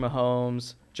 Patrick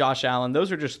Mahomes, Josh Allen.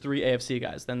 Those are just 3 AFC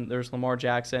guys. Then there's Lamar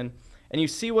Jackson. And you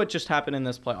see what just happened in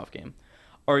this playoff game.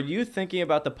 Are you thinking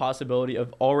about the possibility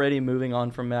of already moving on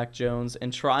from Mac Jones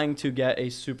and trying to get a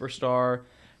superstar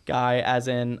guy, as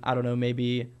in, I don't know,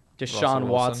 maybe Deshaun Russell Wilson.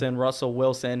 Watson, Russell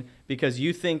Wilson, because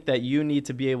you think that you need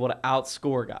to be able to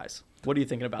outscore guys? What are you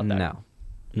thinking about that?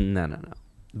 No.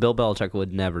 Bill Belichick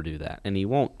would never do that, and he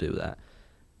won't do that.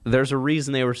 There's a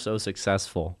reason they were so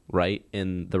successful, right,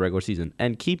 in the regular season.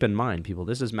 And keep in mind, people,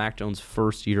 this is Mac Jones'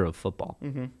 first year of football,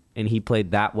 and he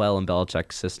played that well in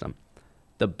Belichick's system.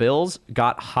 The Bills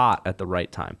got hot at the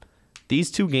right time.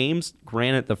 These two games,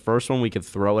 granted, the first one we could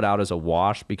throw it out as a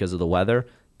wash because of the weather.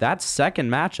 That second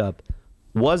matchup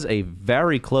was a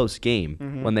very close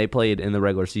game when they played in the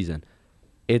regular season.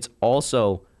 It's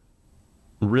also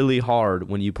really hard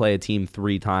when you play a team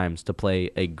 3 times to play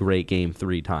a great game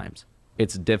 3 times.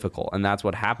 It's difficult, and that's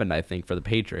what happened, I think, for the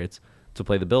Patriots to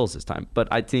play the Bills this time. But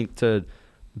I think to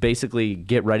basically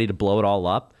get ready to blow it all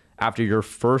up after your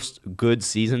first good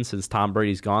season since Tom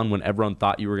Brady's gone, when everyone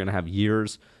thought you were going to have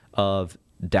years of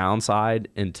downside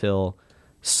until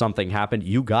something happened,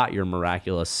 you got your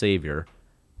miraculous savior,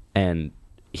 and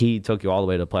he took you all the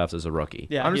way to the playoffs as a rookie.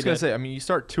 Yeah, I'm just going to say, I mean, you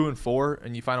start 2-4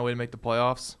 and you find a way to make the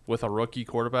playoffs with a rookie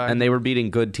quarterback. And they were beating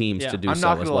good teams to do I'm so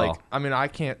not gonna, as well. I mean, I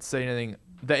can't say anything.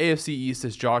 The AFC East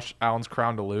is Josh Allen's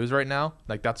crown to lose right now.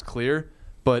 Like, that's clear.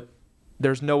 But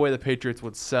there's no way the Patriots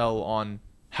would sell on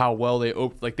how well they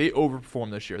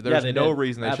overperformed this year. There's no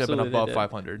reason they should have been above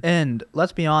 500. And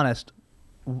let's be honest,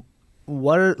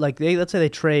 let's say they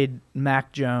trade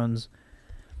Mac Jones.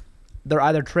 They're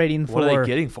either trading for... What are they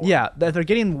getting for? Yeah, they're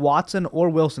getting Watson or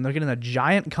Wilson. They're getting a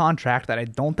giant contract that I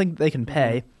don't think they can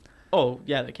pay. Oh,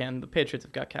 yeah, they can. The Patriots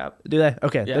have got cap. Do they?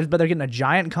 Okay, Yeah. But they're getting a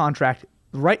giant contract.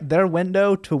 Right, their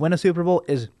window to win a Super Bowl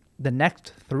is the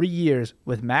next 3 years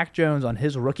with Mac Jones on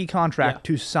his rookie contract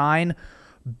to sign.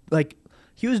 Like,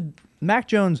 Mac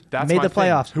Jones made the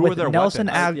playoffs Who with are their Nelson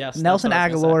weapons? Nelson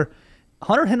Aguilar.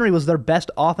 Hunter Henry was their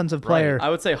best offensive player. I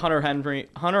would say Hunter Henry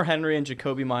and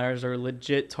Jacoby Myers are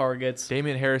legit targets.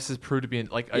 Damian Harris has proved to be a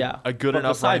good But enough running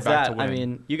besides back that, to win. I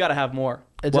mean, you got to have more.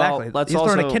 Exactly. Well, He's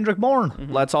throwing a Kendrick Bourne.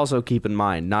 Let's also keep in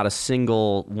mind, not a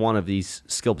single one of these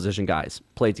skill position guys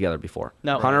played together before.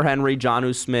 No. Hunter Henry,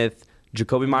 Jonnu Smith,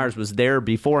 Jacoby Myers was there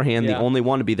beforehand, the Yeah. only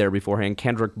one to be there beforehand.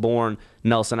 Kendrick Bourne,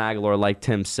 Nelson Aguilar, like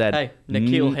Tim said. Hey,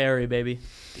 N'Keal Harry, baby.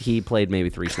 He played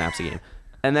maybe 3 snaps a game.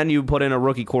 And then you put in a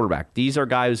rookie quarterback. These are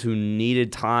guys who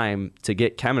needed time to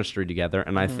get chemistry together.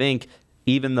 And I think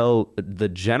even though the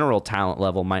general talent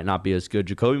level might not be as good,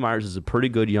 Jacoby Myers is a pretty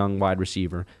good young wide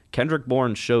receiver. Kendrick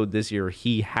Bourne showed this year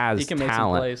he has can make some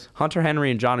talent. plays. Hunter Henry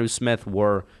and Jonnu Smith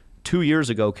were 2 years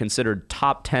ago considered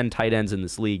top 10 tight ends in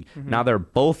this league. Now they're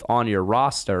both on your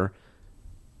roster.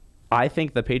 I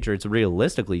think the Patriots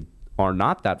realistically are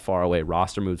not that far away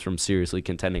roster moves from seriously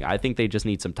contending. I think they just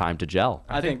need some time to gel.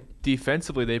 I think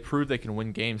defensively they proved they can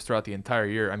win games throughout the entire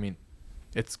year. I mean,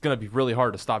 it's going to be really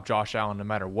hard to stop Josh Allen no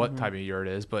matter what type of year it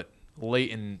is, but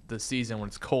late in the season when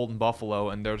it's cold in Buffalo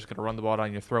and they're just going to run the ball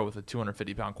down your throat with a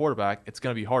 250-pound quarterback, it's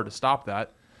going to be hard to stop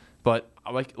that. But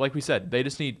like we said, they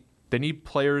need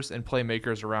players and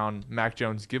playmakers around Mac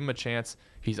Jones. Give him a chance.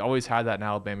 He's always had that in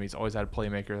Alabama. He's always had a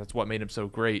playmaker. That's what made him so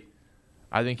great.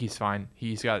 I think he's fine.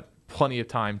 He's got plenty of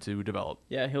time to develop.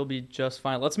 Yeah, he'll be just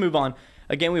fine. Let's move on.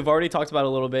 Again, we've already talked about it a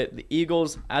little bit. The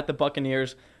Eagles at the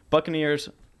Buccaneers. Buccaneers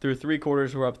through 3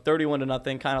 quarters were up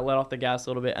 31-0, kind of let off the gas a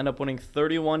little bit. End up winning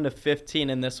 31-15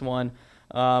 in this one.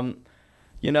 I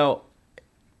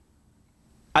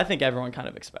think everyone kind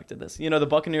of expected this. The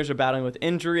Buccaneers are battling with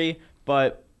injury,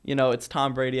 but it's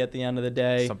Tom Brady at the end of the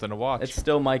day. Something to watch. It's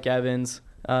still Mike Evans.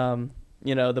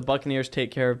 The Buccaneers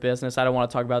take care of business. I don't want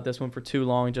to talk about this one for too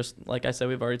long. Just like I said,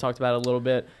 we've already talked about it a little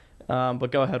bit.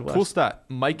 But go ahead, Wes. Cool stat.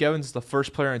 Mike Evans is the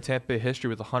first player in Tampa Bay history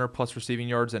with 100-plus receiving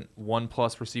yards and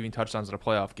 1+ receiving touchdowns in a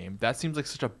playoff game. That seems like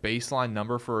such a baseline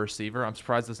number for a receiver. I'm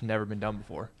surprised it's never been done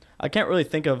before. I can't really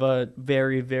think of a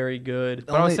very, very good.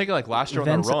 But I was thinking like last year on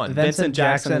their run. Vincent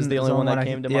Jackson is the only one that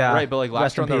came to mind. Yeah. Right, but like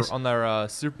last year on their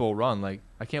Super Bowl run, like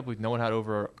I can't believe no one had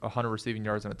over 100 receiving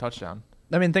yards and a touchdown.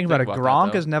 I mean, think about it. that,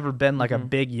 Gronk though. has never been like a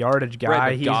big yardage guy.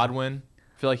 Right, but Godwin,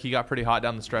 I feel like he got pretty hot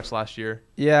down the stretch last year.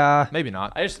 Yeah. Maybe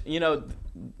not. I just,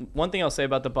 one thing I'll say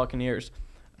about the Buccaneers,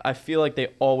 I feel like they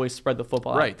always spread the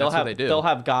football out. Right, that's what they do. They'll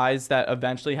have guys that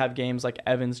eventually have games like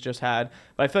Evans just had,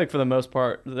 but I feel like for the most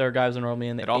part, their guys are normally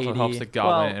in the 80. It also helps that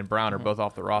Godwin and Brown are both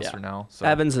off the roster now. So.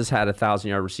 Evans has had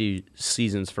 1,000-yard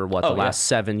seasons for the last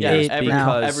 7 Yeah, years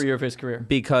every year of his career.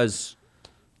 because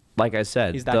like I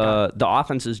said, He's that guy. the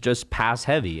offense is just pass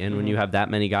heavy, and when you have that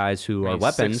many guys who are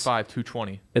weapons, 6'5",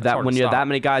 220. when you have that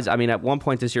many guys, I mean, at one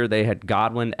point this year they had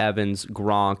Godwin, Evans,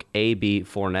 Gronk, AB,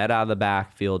 Fournette out of the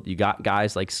backfield. You got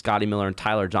guys like Scotty Miller and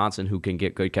Tyler Johnson who can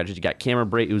get good catches. You got Cameron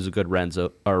Brate, who's a good red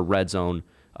zone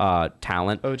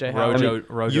talent. OJ Howard.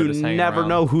 Rojo you just hanging never around.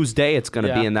 know whose day it's going to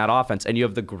Yeah. be in that offense, and you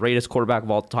have the greatest quarterback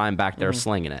of all time back there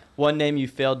slinging it. One name you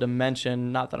failed to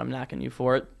mention, not that I'm knocking you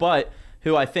for it, but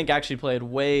who I think actually played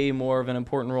way more of an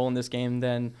important role in this game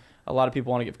than a lot of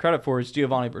people want to give credit for is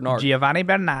Giovanni Bernard. Giovanni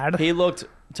Bernard. He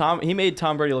made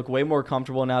Tom Brady look way more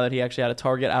comfortable now that he actually had a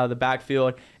target out of the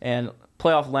backfield, and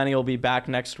playoff Lenny will be back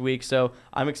next week, so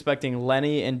I'm expecting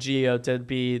Lenny and Gio to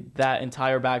be that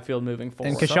entire backfield moving forward.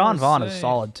 And Keyshawn Vaughn is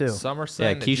solid too. Some are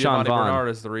saying that Keyshawn Giovanni Vaughn. Bernard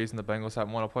is the reason the Bengals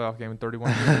haven't won a playoff game in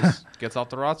 31 years. Gets off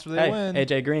the roster, they win.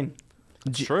 AJ Green.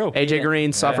 It's true. AJ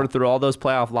Green suffered through all those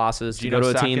playoff losses to Geno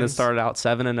go to a team that Sackins. started out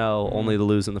 7-0, only to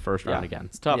lose in the first round again.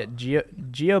 It's tough. Yeah,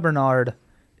 Gio Bernard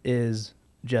is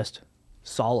just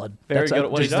solid. Very good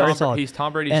at what he just does. very solid. He's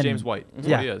Tom Brady's And- James White. That's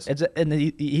Yeah, what he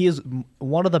is. he is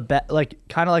one of the best. Like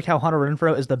kind of like how Hunter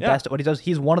Renfrow is the best at what he does.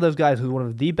 He's one of those guys who's one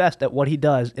of the best at what he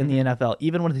does in the NFL.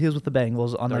 Even when he was with the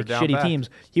Bengals on Third like down shitty back.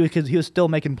 teams, he was still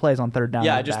making plays on third down.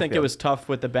 Yeah, in I the just think it backfield. was tough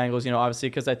with the Bengals, obviously,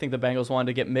 because I think the Bengals wanted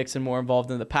to get Mixon more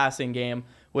involved in the passing game,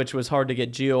 which was hard to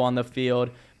get Gio on the field.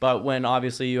 But when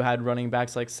obviously you had running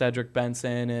backs like Cedric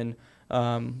Benson and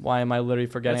why am I literally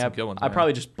forgetting? That's some good ones, I man.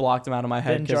 probably just blocked him out of my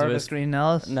head Ben because of Jarvis, his. Green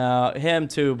Ellis. No, him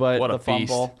too, but What the a feast.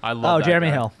 fumble. I love that Jeremy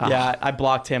guy. Hill. Yeah, I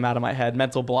blocked him out of my head.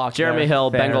 Mental block. Jeremy there. Hill,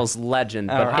 Fair. Bengals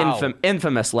legend, All but right.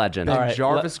 infamous legend. All Ben right,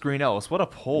 Jarvis Green Ellis. What a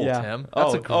pull, Yeah. Tim.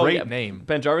 That's a great name.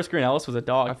 Ben Jarvis Green Ellis was a I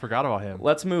dog. forgot about him.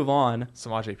 Let's move on.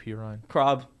 Samaje P. Ryan.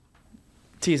 Krob,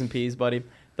 T's and P's, buddy.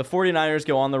 The 49ers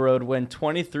go on the road, win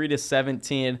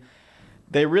 23-17.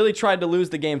 They really tried to lose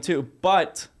the game too,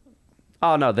 but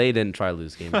Oh, no, they didn't try to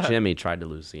lose the game. Jimmy tried to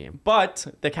lose the game.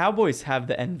 the Cowboys have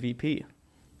the MVP.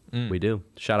 We do.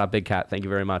 Shout out Big Cat. Thank you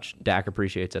very much. Dak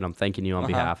appreciates it. I'm thanking you on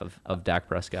behalf of Dak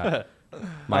Prescott,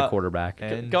 my quarterback.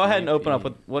 Go ahead and open up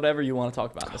with whatever you want to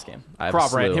talk about in this game. I have a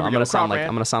Crop rant. slew. Here we I'm go. gonna sound Crop like rant.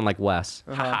 I'm gonna sound like Wes.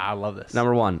 I love this.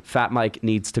 Number one, Fat Mike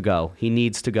needs to go. He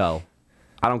needs to go.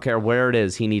 I don't care where it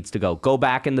is. He needs to go. Go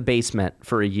back in the basement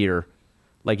for a year,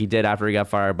 like he did after he got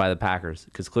fired by the Packers,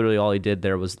 because clearly all he did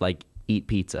there was like eat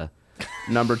pizza.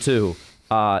 Number two,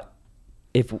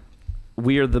 if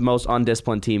we are the most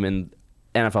undisciplined team in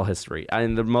NFL history, I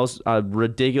mean the most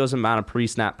ridiculous amount of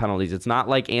pre-snap penalties. It's not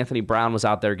like Anthony Brown was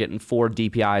out there getting 4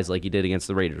 DPIs like he did against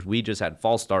the Raiders. We just had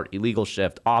false start, illegal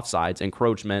shift, offsides,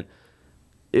 encroachment.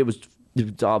 It was,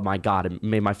 oh my God, it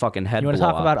made my fucking head You want to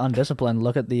blow talk up. about undisciplined?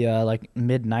 Look at the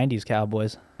mid '90s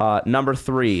Cowboys. Number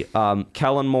 3,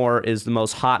 Kellen Moore is the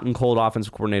most hot and cold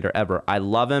offensive coordinator ever. I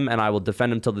love him, and I will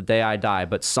defend him till the day I die.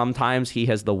 But sometimes he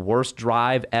has the worst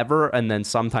drive ever, and then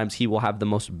sometimes he will have the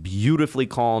most beautifully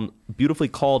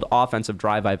called offensive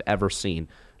drive I've ever seen.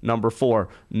 Number 4,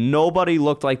 nobody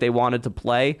looked like they wanted to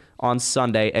play on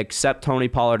Sunday except Tony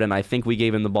Pollard, and I think we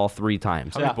gave him the ball 3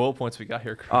 times. How many bullet points we got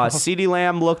here? CeeDee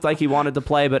Lamb looked like he wanted to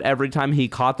play, but every time he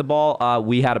caught the ball,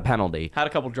 we had a penalty. Had a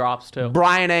couple drops too.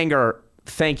 Brian Anger,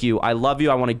 thank you. I love you.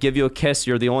 I want to give you a kiss.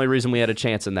 You're the only reason we had a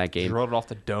chance in that game. Wrote it off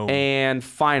the dome. And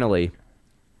finally,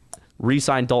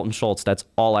 re-sign Dalton Schultz. That's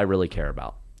all I really care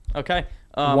about. Okay.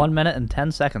 1 minute and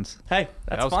 10 seconds. Hey,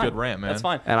 that's That was a fine. good rant, man. That's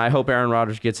fine. And I hope Aaron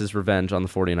Rodgers gets his revenge on the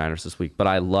 49ers this week. But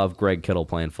I love Greg Kittle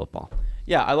playing football.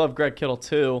 Yeah, I love Greg Kittle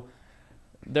too.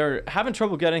 They're having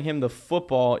trouble getting him the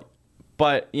football,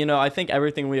 but I think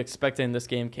everything we expected in this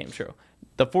game came true.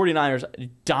 The 49ers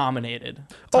dominated.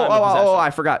 time of possession.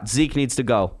 I forgot. Zeke needs to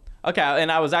go. Okay, and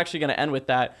I was actually going to end with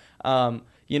that.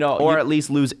 Or at least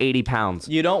lose 80 pounds.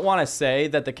 You don't want to say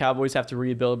that the Cowboys have to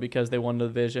rebuild because they won the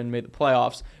division, made the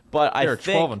playoffs, but I They're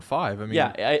think 12-5. I mean,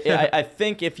 yeah, I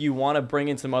think if you want to bring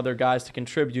in some other guys to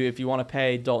contribute, if you want to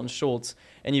pay Dalton Schultz,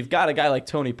 and you've got a guy like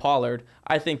Tony Pollard,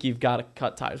 I think you've got to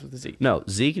cut ties with Zeke. No,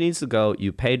 Zeke needs to go.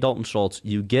 You pay Dalton Schultz.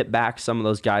 You get back some of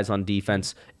those guys on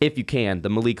defense if you can. The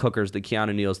Malik Hookers, the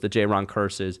Keanu Neals, the J-Ron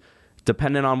Curses.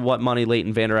 Depending on what money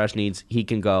Leighton Vander Esch needs, he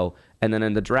can go. And then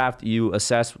in the draft, you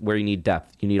assess where you need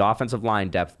depth. You need offensive line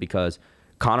depth because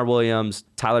Connor Williams,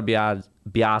 Tyler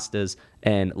Biastas,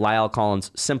 and Lyle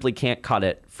Collins simply can't cut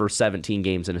it for 17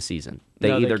 games in a season.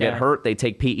 They either get hurt, they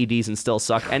take PEDs and still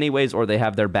suck anyways, or they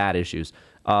have their bad issues.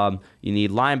 You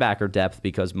need linebacker depth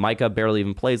because Micah barely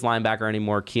even plays linebacker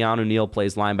anymore. Keanu Neal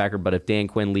plays linebacker, but if Dan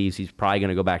Quinn leaves, he's probably going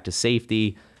to go back to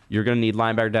safety. You're going to need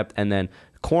linebacker depth. And then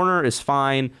corner is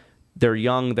fine. They're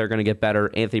young. They're going to get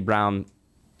better. Anthony Brown,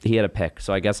 he had a pick,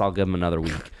 so I guess I'll give him another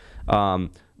week.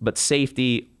 But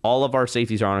safety, all of our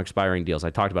safeties are on expiring deals. I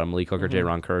talked about Malik Hooker,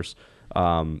 J-Ron Curse.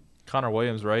 Connor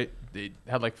Williams, right? They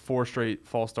had like 4 straight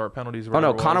false start penalties. Oh,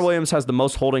 no. Connor Williams has the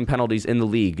most holding penalties in the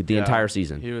league the entire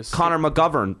season. Connor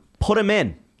McGovern, put him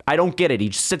in. I don't get it. He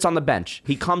just sits on the bench.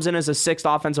 He comes in as a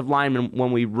 6th offensive lineman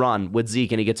when we run with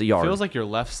Zeke, and he gets a yard. Feels like your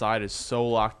left side is so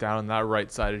locked down, and that right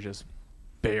side is just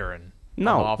barren.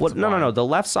 No. The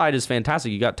left side is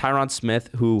fantastic. You got Tyron Smith,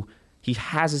 who He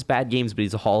has his bad games, but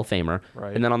he's a Hall of Famer.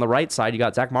 Right. And then on the right side, you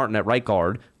got Zach Martin at right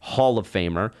guard, Hall of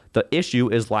Famer. The issue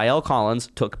is Lyle Collins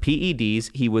took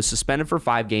PEDs. He was suspended for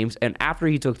 5 games, and after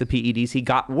he took the PEDs, he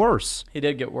got worse. He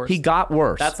did get worse. He got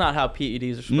worse. That's not how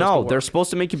PEDs are supposed to work. No, they're supposed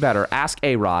to make you better. Ask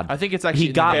A-Rod. I think it's actually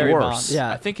he got Barry worse. Bonds.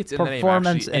 Yeah. I think it's in the name,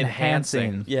 Performance actually,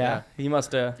 enhancing. Yeah, he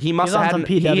must have. He must He's on have some had.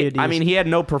 PWDs. I mean, he had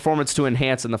no performance to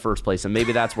enhance in the first place, and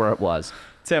maybe that's where it was.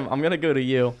 Tim, I'm gonna go to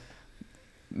you.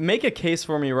 Make a case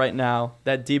for me right now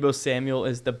that Deebo Samuel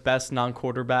is the best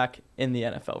non-quarterback in the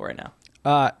NFL right now.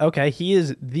 Okay, he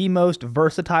is the most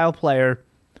versatile player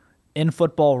in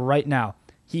football right now.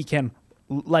 He can,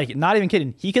 like, not even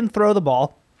kidding, he can throw the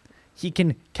ball. He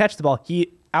can catch the ball.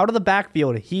 He, out of the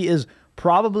backfield, he is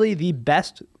probably the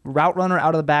best route runner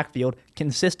out of the backfield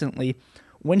consistently.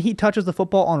 When he touches the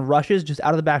football on rushes, just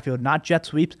out of the backfield, not jet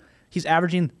sweeps, he's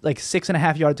averaging like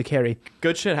 6.5 yards a carry.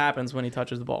 Good shit happens when he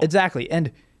touches the ball. Exactly.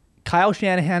 And Kyle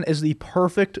Shanahan is the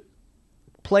perfect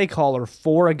play caller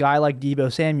for a guy like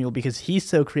Deebo Samuel because he's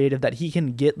so creative that he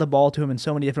can get the ball to him in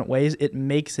so many different ways. It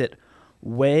makes it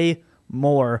way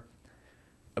more.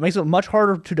 It makes it much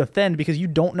harder to defend because you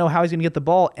don't know how he's going to get the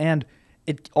ball, and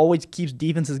it always keeps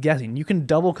defenses guessing. You can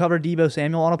double cover Deebo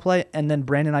Samuel on a play, and then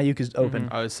Brandon Ayuk is open.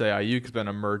 I would say Ayuk's been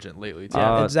emergent lately, too.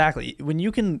 Yeah, exactly. When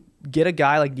you can get a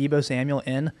guy like Deebo Samuel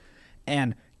in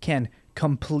and can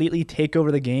completely take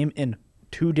over the game in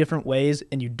 2 different ways,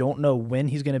 and you don't know when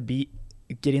he's going to be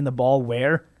getting the ball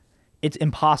where, it's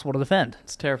impossible to defend.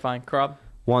 It's terrifying. Krob?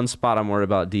 One spot I'm worried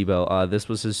about Debo. This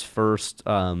was his first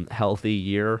healthy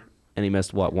year, and he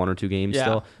missed, 1 or 2 games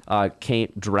Yeah. still.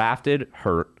 Came drafted,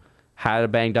 hurt, had a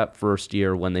banged up first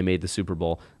year when they made the Super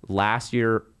Bowl. Last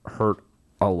year, hurt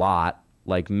a lot,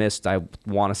 like missed, I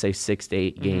want to say 6 to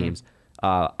 8 games.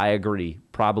 I agree.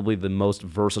 Probably the most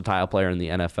versatile player in the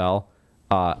NFL.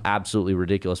 Absolutely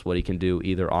ridiculous what he can do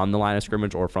either on the line of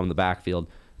scrimmage or from the backfield.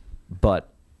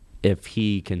 But if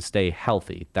he can stay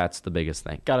healthy, that's the biggest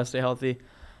thing. Got to stay healthy.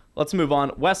 Let's move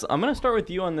on. Wes, I'm going to start with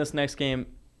you on this next game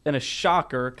in a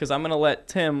shocker because I'm going to let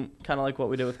Tim, kind of like what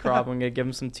we did with Krob, I'm going to give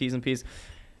him some T's and P's.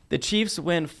 The Chiefs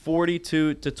win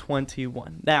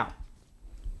 42-21. Now,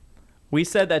 we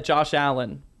said that Josh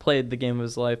Allen played the game of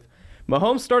his life.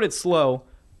 Mahomes started slow,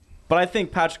 but I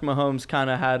think Patrick Mahomes kind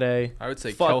of had I would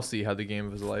say Kelsey had the game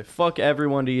of his life. fuck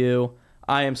everyone to you.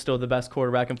 I am still the best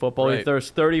quarterback in football. He Right. throws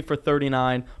 30 for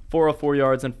 39, 404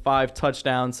 yards, and 5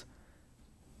 touchdowns.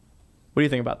 What do you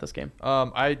think about this game?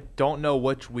 I don't know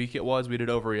which week it was. We did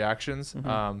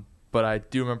overreactions. But I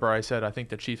do remember I said I think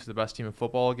the Chiefs are the best team in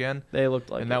football again. They looked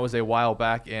like And that was a while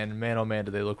back, and man, oh man,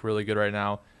 do they look really good right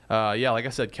now. Yeah, like I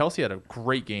said, Kelsey had a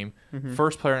great game.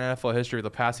 First player in NFL history with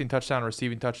a passing touchdown,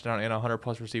 receiving touchdown, and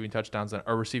 100-plus receiving touchdowns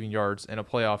or receiving yards in a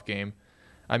playoff game.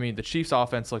 I mean, the Chiefs'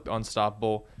 offense looked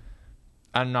unstoppable.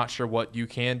 I'm not sure what you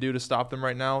can do to stop them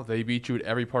right now. They beat you at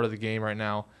every part of the game right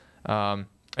now. And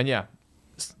yeah,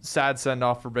 sad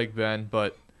send-off for Big Ben,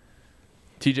 but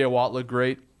TJ Watt looked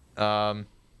great.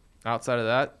 Outside of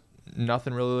that,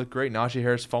 nothing really looked great. Najee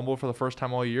Harris fumbled for the first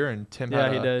time all year, and Tim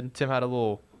had a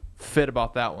little fit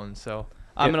about that one. So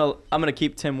I'm gonna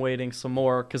keep Tim waiting some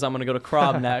more because I'm gonna go to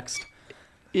Krob next.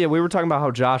 Yeah, we were talking about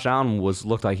how Josh Allen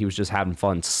looked like he was just having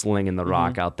fun slinging the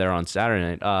rock out there on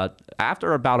Saturday night.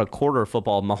 After about a quarter of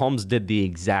football, Mahomes did the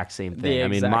exact same thing. I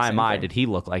mean, did he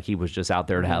look like he was just out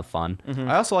there to have fun?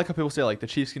 I also like how people say like the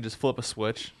Chiefs can just flip a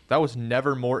switch. That was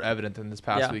never more evident than this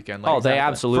past weekend. Like, they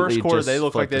absolutely first quarter just they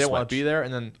looked like flipped they the didn't want to switch. be there,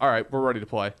 and then all right, we're ready to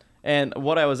play. And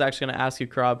what I was actually gonna ask you,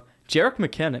 Krob, Jerick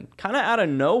McKinnon, kind of out of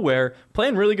nowhere,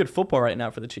 playing really good football right now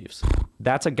for the Chiefs.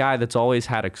 That's a guy that's always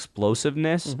had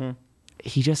explosiveness.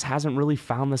 He just hasn't really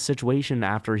found the situation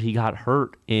after he got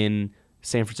hurt in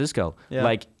San Francisco. Yeah.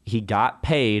 Like, he got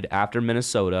paid after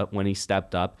Minnesota when he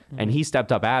stepped up, and he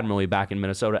stepped up admirably back in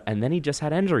Minnesota, and then he just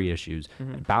had injury issues.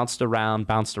 Bounced around.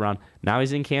 Now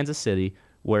he's in Kansas City,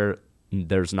 where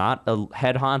there's not a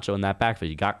head honcho in that backfield.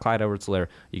 You got Clyde Edwards-Helaire,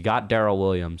 you got Darrell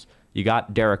Williams, you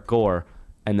got Derek Gore,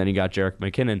 and then you got Jerick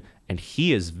McKinnon, and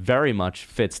he is very much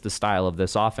fits the style of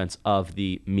this offense of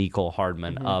the Mecole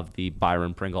Hardman, of the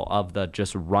Byron Pringle, of the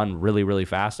just run really, really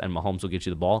fast, and Mahomes will get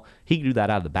you the ball. He can do that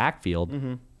out of the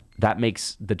backfield. That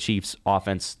makes the Chiefs'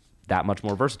 offense that much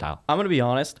more versatile. I'm going to be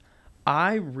honest.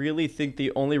 I really think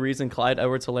the only reason Clyde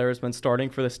Edwards-Helaire has been starting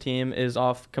for this team is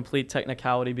off complete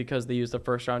technicality because they used a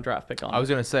first-round draft pick on him. I was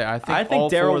going to say, I think all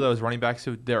four of those running backs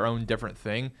do their own different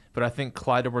thing, but I think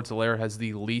Clyde Edwards-Helaire has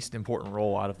the least important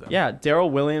role out of them. Yeah,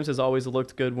 Darrell Williams has always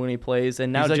looked good when he plays,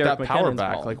 and now he's like Jerick that power McKinnon's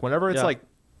back. balling. Like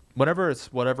whenever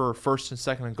it's whatever first and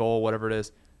second and goal, whatever it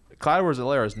is, Clyde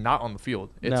Edwards-Helaire is not on the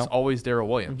field. It's No. always Darrell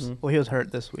Williams. Mm-hmm. Well, he was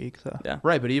hurt this week, so. Yeah.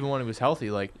 Right, but even when he was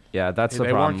healthy, like Yeah, that's the they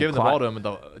problem. weren't giving the ball to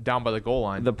him down by the goal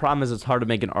line. The problem is it's hard to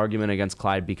make an argument against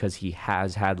Clyde because he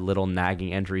has had little nagging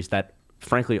injuries that,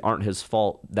 frankly, aren't his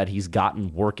fault, that he's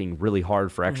gotten working really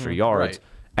hard for extra yards. Right.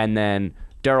 And then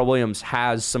Darrell Williams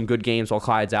has some good games while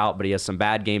Clyde's out, but he has some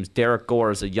bad games. Derek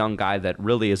Gore is a young guy that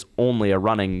really is only a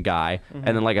running guy.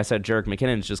 And then, like I said, Jerick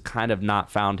McKinnon's just kind of not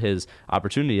found his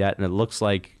opportunity yet, and it looks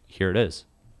like here it is.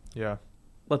 Yeah.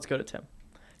 Let's go to Tim.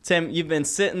 Tim, you've been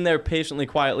sitting there patiently,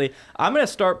 quietly. I'm going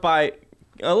to start by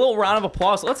a little round of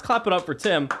applause. Let's clap it up for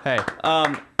Tim. Hey.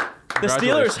 The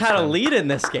Steelers had a lead in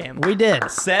this game. We did.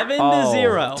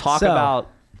 7-0. Talk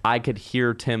about I could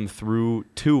hear Tim through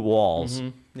 2 walls.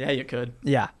 Yeah, you could.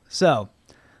 Yeah. So,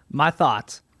 my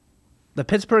thoughts. The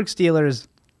Pittsburgh Steelers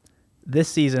this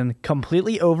season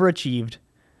completely overachieved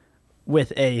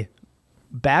with a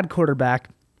bad quarterback,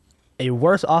 a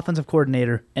worse offensive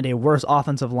coordinator, and a worse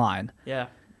offensive line. Yeah.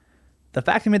 The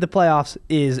fact they made the playoffs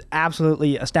is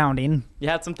absolutely astounding. You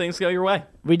had some things go your way.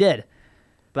 We did.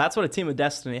 But that's what a team of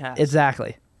destiny has.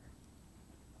 Exactly.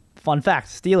 Fun fact,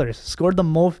 Steelers scored the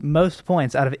most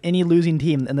points out of any losing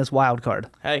team in this wild card.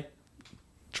 Hey.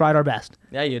 Tried our best.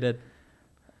 Yeah, you did.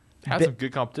 Had some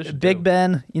good competition. Big too.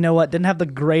 Ben, you know what, didn't have the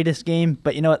greatest game,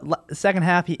 but you know what, the second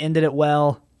half he ended it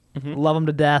well. Love him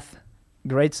to death.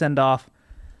 Great send-off.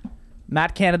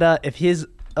 Matt Canada, if he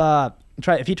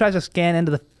tries to scan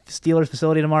into the Steelers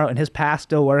facility tomorrow and his pass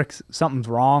still works, something's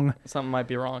wrong. Something might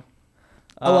be wrong.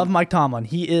 I love Mike Tomlin.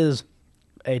 He is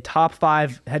a top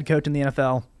 5 head coach in the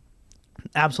NFL.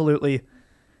 Absolutely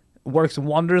works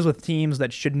wonders with teams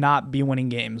that should not be winning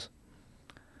games.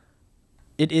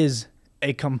 It is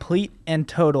a complete and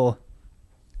total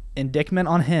indictment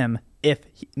on him if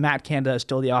Matt Canada is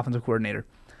still the offensive coordinator.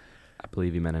 I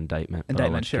believe you meant indictment. But I'll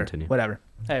Indictment, let you sure. continue. Whatever.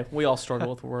 Hey, we all struggle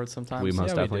with words sometimes. We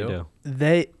most Yeah, we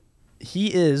definitely do.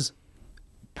 He is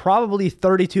probably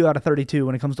 32 out of 32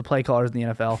 when it comes to play callers in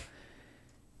the NFL.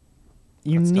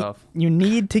 That's tough. You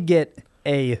need to get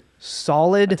a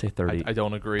solid I'd say 30. I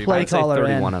don't agree. Play I'd say caller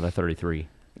 31 in. out of 33.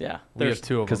 Yeah. We have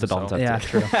 2 of Because them. the Dolphins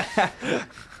so. have Yeah, true.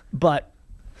 But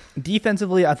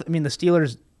defensively, I mean, the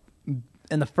Steelers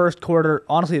in the first quarter,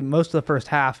 honestly, most of the first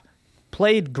half,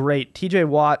 played great. TJ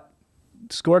Watt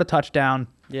scored a touchdown.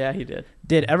 Yeah, he did.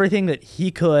 Did everything that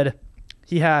he could.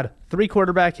 He had 3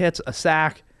 quarterback hits, a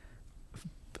sack,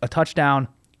 a touchdown.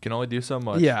 Can only do so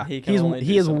much. Yeah, He can only do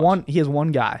so much. He is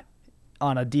one guy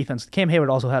on a defense. Cam Hayward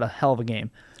also had a hell of a game.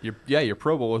 Your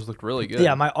Pro Bowlers looked really good.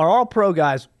 Yeah, our all pro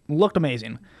guys looked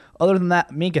amazing. Other than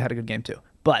that, Minka had a good game too.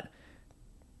 But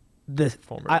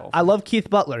I love Keith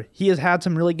Butler. He has had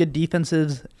some really good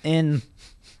defenses during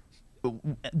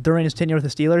his tenure with the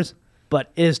Steelers,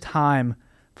 but it is time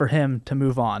for him to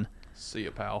move on. See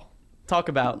you, pal. Talk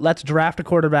about. Let's draft a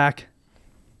quarterback.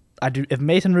 If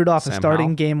Mason Rudolph is Sam starting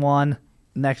Howell? game 1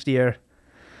 next year,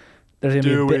 there's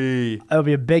gonna be it'll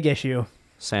be a big issue.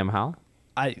 Sam Howell?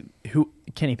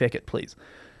 Kenny Pickett, please.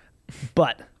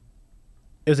 But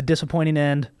it was a disappointing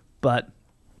end. But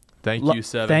Thank you,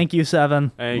 Seven. Thank you,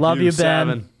 Seven. Thank Love you, you, Ben.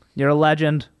 Seven. You're a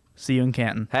legend. See you in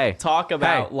Canton. Hey, Talk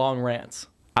about long rants.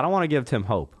 I don't want to give Tim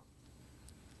hope.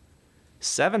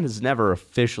 7 has never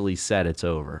officially said it's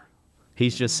over.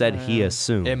 He's just said he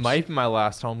assumes. It might be my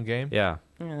last home game. Yeah.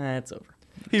 It's over.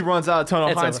 He runs out of tunnel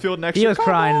It's Heinz over. Field next He year. was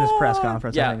crying in his press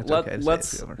conference. I Yeah, think it's okay to say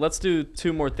it's over. let's do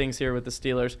 2 more things here with the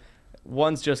Steelers.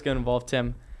 One's just going to involve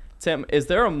Tim. Tim, is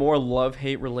there a more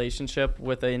love-hate relationship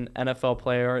with an NFL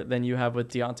player than you have with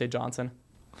Deontay Johnson?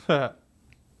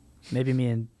 Maybe me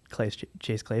and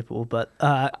Chase Claypool, but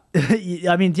I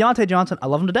mean Deontay Johnson, I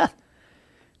love him to death.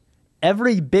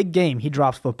 Every big game he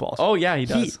drops footballs. Oh yeah, he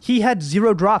does. He had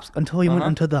 0 drops until he went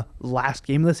into the last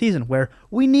game of the season where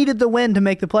we needed the win to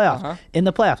make the playoffs. In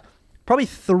the playoffs, probably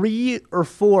 3 or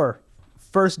 4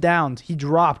 first downs he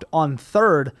dropped on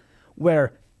third,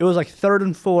 where it was like 3rd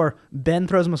and 4. Ben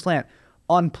throws him a slant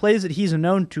on plays that he's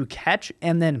known to catch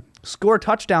and then score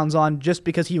touchdowns on just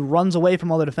because he runs away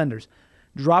from all the defenders.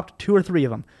 Dropped 2 or 3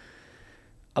 of them.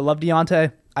 I love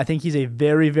Deontay. I think he's a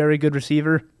very, very good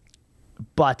receiver.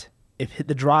 But if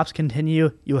the drops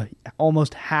continue, you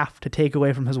almost have to take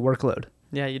away from his workload.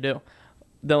 Yeah, you do.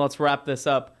 Then let's wrap this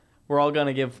up. We're all going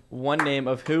to give one name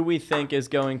of who we think is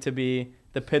going to be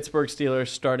the Pittsburgh Steelers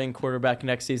starting quarterback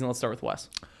next season. Let's start with Wes.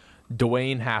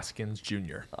 Dwayne Haskins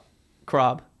Jr.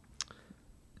 Krob.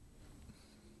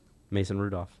 Mason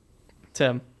Rudolph.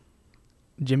 Tim.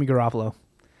 Jimmy Garoppolo.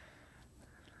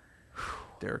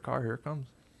 Derek Carr, here it comes.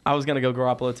 I was going to go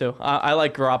Garoppolo, too. I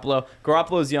like Garoppolo.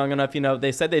 Garoppolo's young enough.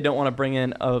 They said they don't want to bring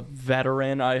in a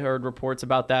veteran. I heard reports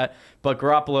about that. But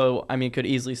Garoppolo, could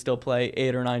easily still play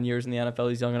 8 or 9 years in the NFL.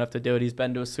 He's young enough to do it. He's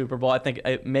been to a Super Bowl. I think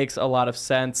it makes a lot of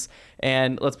sense.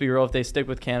 And let's be real, if they stick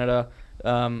with Canada,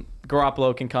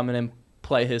 Garoppolo can come in and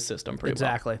play his system pretty well.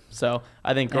 Exactly. So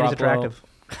I think Garoppolo. And he's attractive.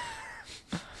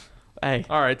 Hey.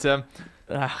 All right, Tim.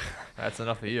 That's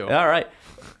enough of you. All right.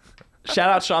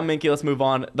 Shout out Sean Minke. Let's move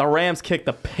on. The Rams kicked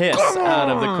the piss out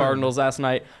of the Cardinals last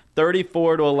night,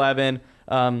 34-11.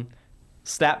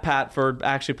 Stat Patford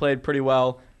actually played pretty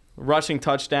well. Rushing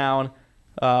touchdown,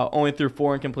 only threw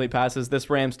 4 incomplete passes. This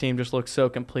Rams team just looks so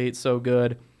complete, so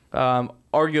good.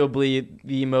 Arguably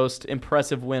the most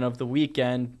impressive win of the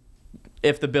weekend.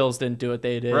 If the Bills didn't do it,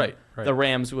 they did. Right. The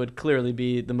Rams would clearly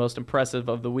be the most impressive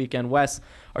of the weekend. Wes,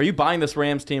 are you buying this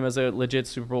Rams team as a legit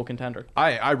Super Bowl contender?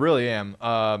 I really am.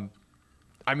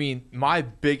 My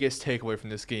biggest takeaway from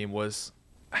this game was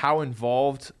how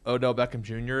involved Odell Beckham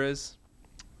Jr. is.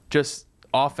 Just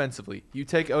offensively, you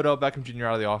take Odell Beckham Jr.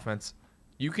 out of the offense,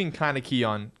 you can kind of key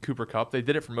on Cooper Kupp. They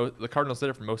did it for the Cardinals did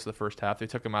it for most of the first half. They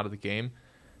took him out of the game,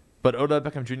 but Odell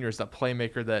Beckham Jr. is that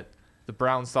playmaker that the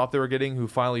Browns thought they were getting, who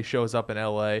finally shows up in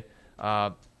LA.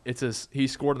 He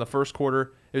scored in the first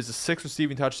quarter. It was a 6th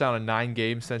receiving touchdown in 9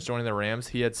 games since joining the Rams.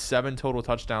 He had 7 total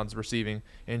touchdowns receiving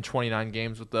in 29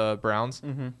 games with the Browns.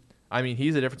 Mm-hmm.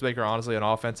 He's a difference maker, honestly, on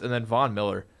offense. And then Von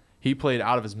Miller, he played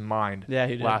out of his mind he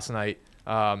did. last night.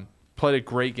 Played a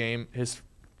great game. His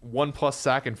 1+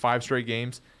 sack in 5 straight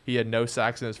games. He had no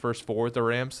sacks in his first 4 with the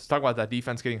Rams. Let's talk about that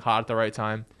defense getting hot at the right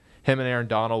time. Him and Aaron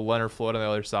Donald, Leonard Floyd on the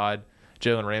other side,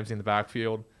 Jalen Ramsey in the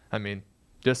backfield.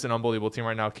 Just an unbelievable team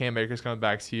right now. Cam Akers coming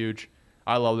back is huge.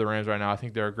 I love the Rams right now. I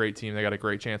think they're a great team. They got a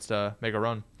great chance to make a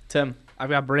run. Tim, I've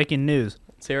got breaking news.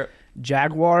 let's hear it.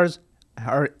 Jaguars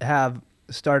have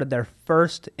started their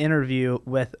first interview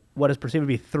with what is perceived to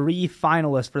be 3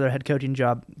 finalists for their head coaching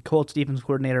job. Colts defense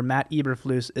coordinator Matt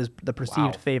Eberflus is the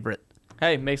perceived favorite.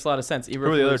 Hey, makes a lot of sense. Who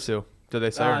are the other 2? Did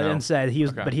they say or no? I didn't say.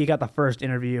 But he got the first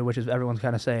interview, which is everyone's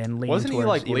kind of saying. Wasn't he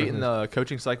late in the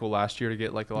coaching cycle last year to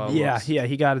get a lot of looks? Yeah,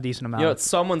 he got a decent amount.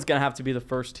 Someone's gonna have to be the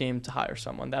first team to hire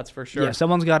someone. That's for sure. Yeah,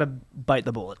 someone's got to bite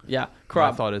the bullet. Yeah,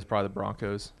 My thought is probably the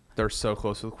Broncos. They're so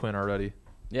close with Quinn already.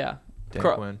 Yeah,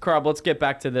 Quinn. Krob, let's get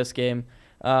back to this game.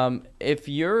 If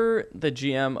you're the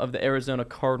GM of the Arizona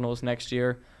Cardinals next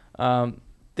year,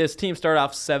 this team started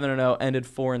off 7-0, ended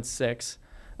 4-6.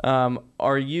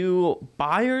 Are you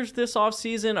buyers this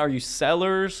offseason? Are you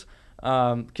sellers?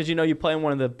 Because you play in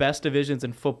one of the best divisions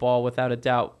in football, without a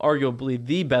doubt, arguably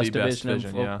the best division in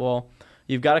football. Yeah.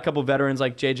 You've got a couple veterans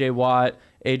like J.J. Watt,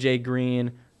 A.J.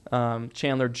 Green,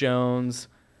 Chandler Jones,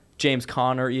 James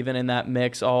Conner, even in that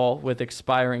mix, all with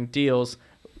expiring deals.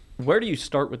 Where do you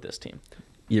start with this team?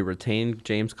 You retain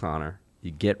James Conner,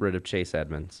 you get rid of Chase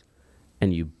Edmonds,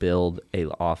 and you build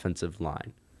an offensive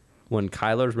line. When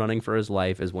Kyler's running for his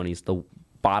life is when he's the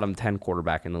bottom 10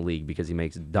 quarterback in the league because he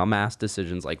makes dumbass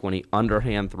decisions like when he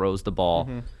underhand throws the ball.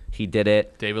 Mm-hmm. He did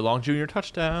it. David Long Jr.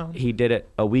 touchdown. He did it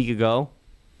a week ago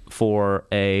for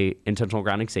a intentional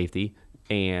grounding safety,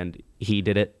 and he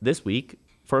did it this week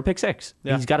for a pick 6.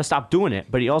 Yeah. He's got to stop doing it,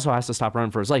 but he also has to stop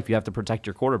running for his life. You have to protect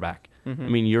your quarterback.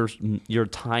 Mm-hmm. Your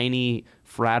tiny,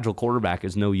 fragile quarterback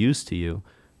is no use to you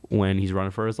when he's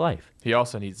running for his life. He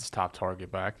also needs his top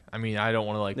target back. I don't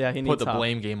want to put the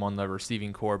blame game on the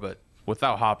receiving core, but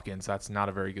without Hopkins, that's not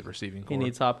a very good receiving core. He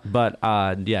needs Hop. But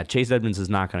Chase Edmonds is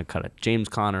not going to cut it. James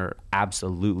Conner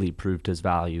absolutely proved his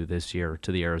value this year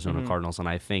to the Arizona Cardinals, and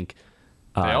I think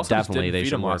definitely they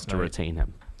should work to retain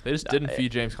him. They just didn't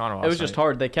feed James Conner last night. It was just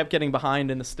hard. They kept getting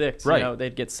behind in the sticks. Right.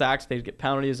 They'd get sacks, they'd get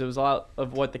penalties. It was a lot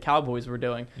of what the Cowboys were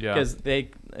doing. Yeah. Because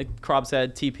Krob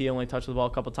said TP only touched the ball a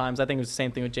couple times. I think it was the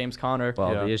same thing with James Conner.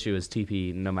 Well, the issue is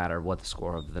TP, no matter what the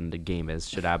score of the game is,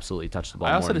 should absolutely touch the ball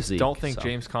more than Zeke. I also just don't think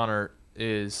James Conner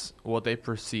is what they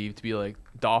perceive to be like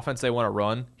the offense they want to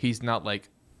run. He's not like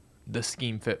the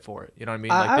scheme fit for it. You know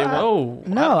what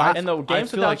I mean? In the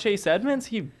games without Chase Edmonds,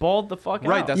 he balled the fuck out.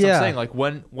 Right, that's what I'm saying. Like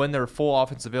when they're full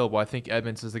offense available, I think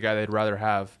Edmonds is the guy they'd rather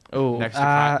have next to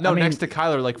Kyler. Next to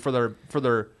Kyler, like for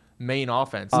their main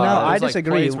offense. I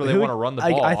disagree. Plays where they want to run the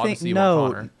ball. I think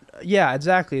no. Yeah,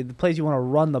 exactly. The plays you want to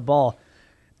run the ball.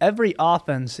 Every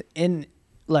offense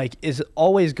is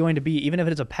always going to be, even if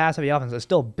it's a pass-heavy offense, it's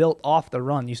still built off the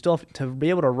run. You still have to be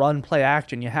able to run play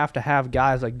action. You have to have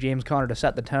guys like James Conner to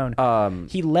set the tone.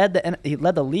 He led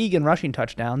the league in rushing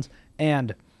touchdowns,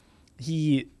 and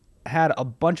he had a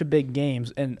bunch of big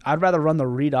games. And I'd rather run the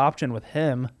read option with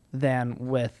him than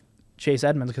with Chase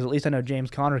Edmonds, because at least I know James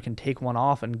Conner can take one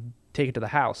off and take it to the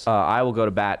house. I will go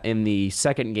to bat in the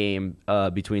second game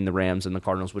between the Rams and the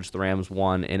Cardinals, which the Rams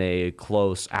won in a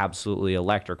close, absolutely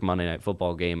electric Monday Night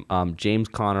Football game. James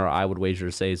Conner, I would wager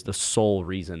to say, is the sole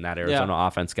reason that Arizona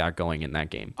offense got going in that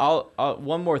game.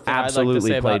 One more thing Absolutely I'd like to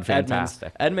say played about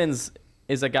fantastic. Edmonds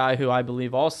is a guy who I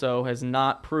believe also has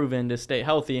not proven to stay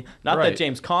healthy. Not that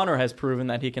James Conner has proven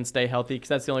that he can stay healthy, because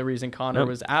that's the only reason Conner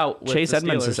was out with Chase the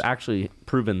Edmonds Steelers. has actually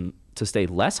proven to stay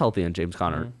less healthy than James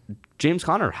Conner. Mm-hmm. James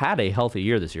Conner had a healthy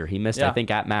year this year. He missed, I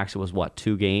think, at max, it was,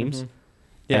 2 games? Mm-hmm.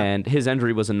 Yeah. And his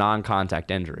injury was a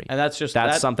non-contact injury. And that's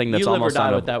something that's you live or almost die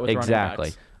unavoidable. with that with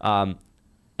Exactly. running backs.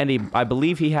 And I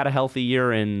believe he had a healthy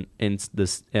year in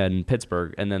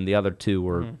Pittsburgh, and then the other 2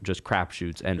 were just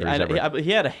crapshoots injuries.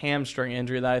 He had a hamstring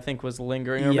injury that I think was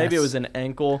lingering, or maybe it was an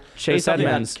ankle. Chase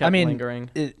Edmonds, kept lingering.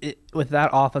 With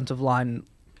that offensive line,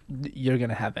 you're going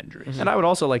to have injuries. And I would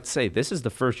also like to say, this is the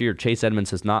first year Chase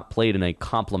Edmonds has not played in a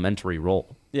complementary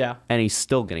role. Yeah. And he's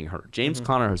still getting hurt. James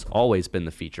Conner has always been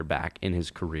the feature back in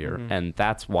his career, and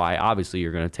that's why, obviously,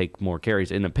 you're going to take more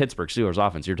carries. In the Pittsburgh Steelers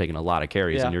offense, you're taking a lot of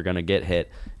carries, and you're going to get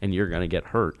hit, and you're going to get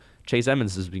hurt. Chase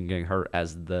Edmonds has been getting hurt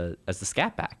as the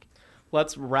scat back.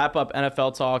 Let's wrap up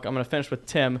NFL talk. I'm going to finish with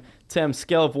Tim. Tim,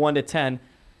 scale of 1 to 10,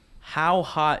 how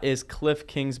hot is Cliff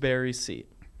Kingsbury's seat?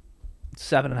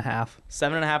 7.5.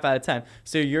 7.5 out of 10.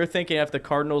 So you're thinking if the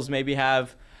Cardinals maybe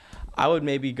have, I would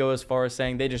maybe go as far as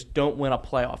saying they just don't win a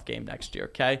playoff game next year,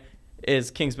 okay?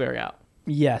 Is Kingsbury out?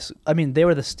 Yes. I mean, they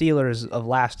were the Steelers of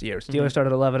last year. Steelers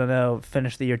started 11-0,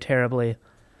 finished the year terribly.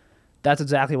 That's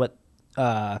exactly what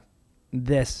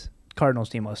this Cardinals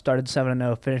team was. Started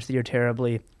 7-0, finished the year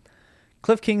terribly.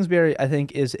 Cliff Kingsbury, I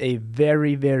think, is a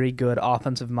very, very good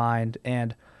offensive mind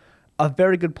and a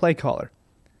very good play caller.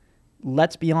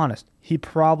 Let's be honest. He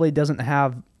probably doesn't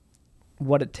have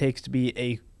what it takes to be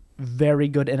a very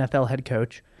good NFL head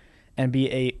coach and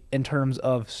be in terms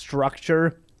of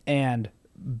structure and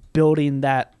building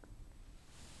that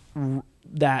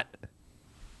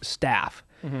staff.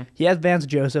 He has Vance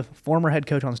Joseph, former head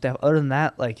coach on staff. Other than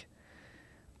that, I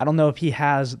don't know if he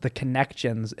has the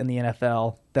connections in the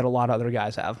NFL that a lot of other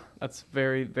guys have. That's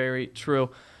very, very true.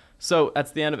 So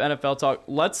that's the end of NFL talk.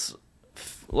 Let's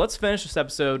finish this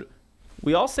episode.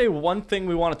 We all say one thing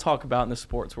we want to talk about in the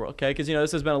sports world, okay? Because,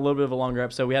 this has been a little bit of a longer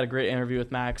episode. We had a great interview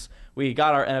with Max. We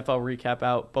got our NFL recap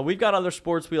out. But we've got other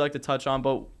sports we like to touch on,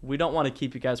 but we don't want to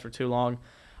keep you guys for too long.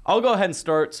 I'll go ahead and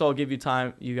start, so I'll give you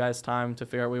guys time to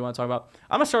figure out what you want to talk about.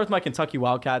 I'm going to start with my Kentucky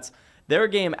Wildcats. Their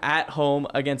game at home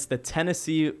against the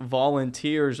Tennessee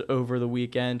Volunteers over the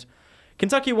weekend.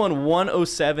 Kentucky won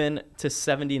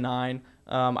 107-79.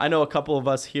 I know a couple of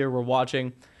us here were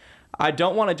watching. I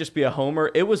don't want to just be a homer.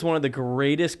 It was one of the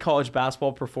greatest college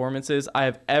basketball performances I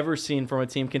have ever seen from a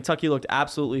team. Kentucky looked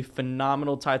absolutely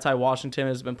phenomenal. Ty Washington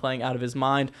has been playing out of his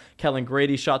mind. Kellen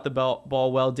Grady shot the ball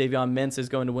well. Davion Mintz is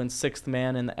going to win sixth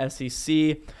man in the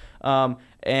SEC.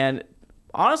 And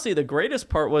honestly, the greatest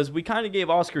part was we kind of gave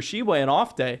Oscar Tshiebwe an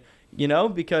off day,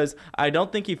 because I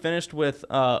don't think he finished with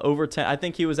over 10. I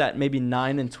think he was at maybe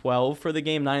 9-12 for the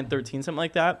game, 9-13, something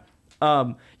like that.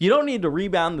 You don't need to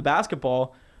rebound the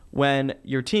basketball when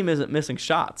your team isn't missing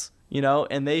shots,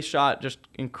 and they shot just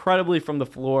incredibly from the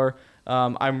floor.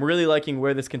 I'm really liking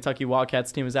where this Kentucky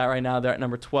Wildcats team is at right now. They're at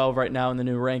number 12 right now in the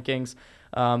new rankings.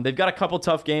 They've got a couple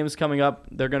tough games coming up.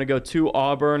 They're going to go to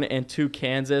Auburn and to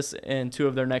Kansas in 2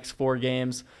 of their next 4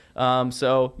 games.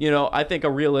 So, I think a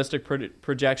realistic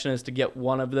projection is to get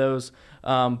one of those.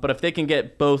 But if they can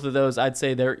get both of those, I'd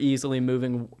say they're easily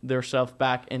moving themselves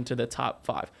back into the top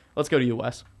 5. Let's go to you,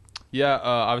 Wes. Yeah,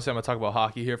 obviously I'm going to talk about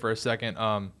hockey here for a second.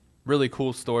 Really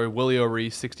cool story. Willie O'Ree,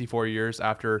 64 years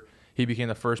after he became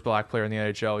the first black player in the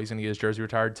NHL. He's going to get his jersey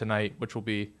retired tonight, which will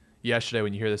be yesterday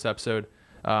when you hear this episode,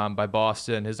 by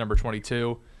Boston, his number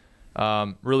 22.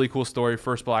 Really cool story.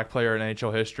 First black player in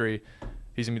NHL history.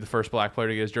 He's going to be the first black player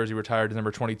to get his jersey retired, his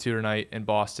number 22 tonight in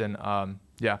Boston.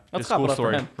 Yeah, let's just cool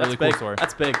story. Really cool story.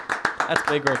 That's big. That's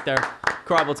big right there.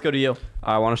 Krob, let's go to you.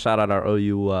 I want to shout out our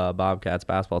OU Bobcats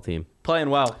basketball team. Playing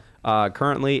well.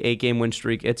 Currently, 8-game win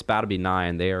streak. It's about to be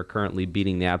 9. They are currently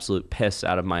beating the absolute piss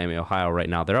out of Miami, Ohio right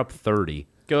now. They're up 30.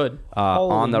 Good.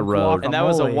 On the road. And that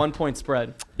was a 1-point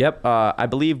spread. Yep. I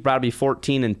believe about to be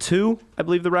 14-2, I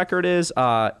believe the record is.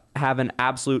 Have an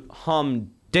absolute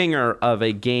humdinger of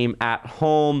a game at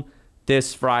home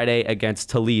this Friday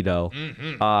against Toledo.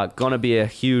 Going to be a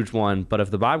huge one. But if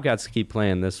the Bobcats keep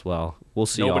playing this well, we'll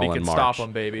see y'all in March. Nobody can stop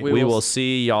them, baby. We will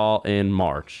see y'all in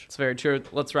March. It's very true.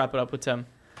 Let's wrap it up with Tim.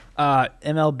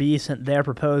 MLB sent their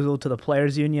proposal to the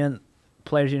Players Union.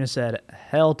 Players Union said,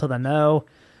 hell to the no.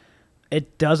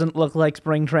 It doesn't look like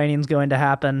spring training is going to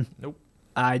happen. Nope.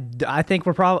 I think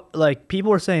we're probably like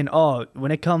people were saying, oh,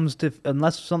 when it comes to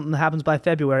unless something happens by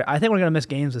February, I think we're gonna miss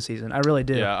games this season. I really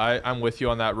do. Yeah, I'm with you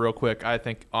on that real quick. I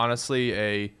think honestly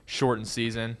a shortened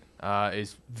season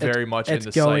is very much in the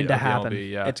it's going sight to of happen.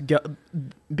 the MLB. Yeah.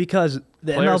 Because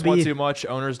the Players MLB want too much,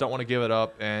 owners don't want to give it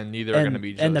up, and neither are going to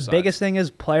be. And the biggest thing is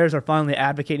players are finally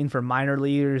advocating for minor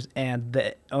leaguers, and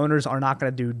the owners are not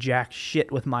going to do jack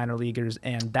shit with minor leaguers,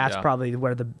 and that's probably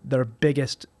where their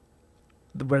biggest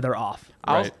where they're off.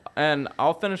 Right.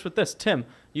 I'll finish with this. Tim,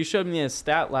 you showed me a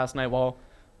stat last night while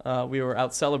we were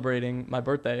out celebrating my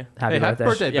birthday. Happy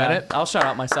birthday, Yeah, I'll shout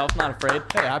out myself. Not afraid.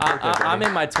 Hey, happy birthday, I'm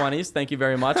in my 20s. Thank you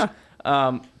very much.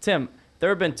 Tim, there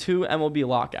have been 2 MLB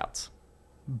lockouts.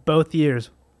 Both years,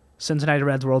 Cincinnati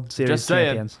Reds World Series Just saying.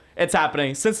 champions. It's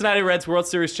happening. Cincinnati Reds World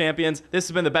Series champions. This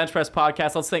has been the Bench Press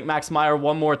Podcast. Let's thank Max Meyer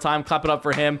one more time. Clap it up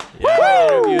for him. Great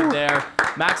interview there.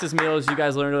 Max's Meals, you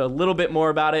guys learned a little bit more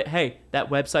about it. Hey, that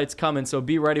website's coming, so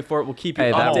be ready for it. We'll keep you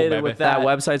updated with that. That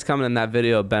website's coming, and that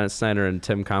video of Bennett Snyder and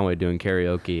Tim Conway doing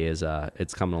karaoke is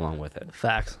it's coming along with it.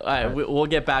 Facts. All right, we'll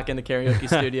get back in the karaoke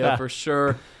studio for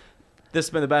sure. This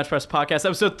has been the Bench Press Podcast,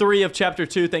 episode 3 of Chapter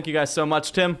 2. Thank you guys so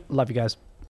much, Tim. Love you guys.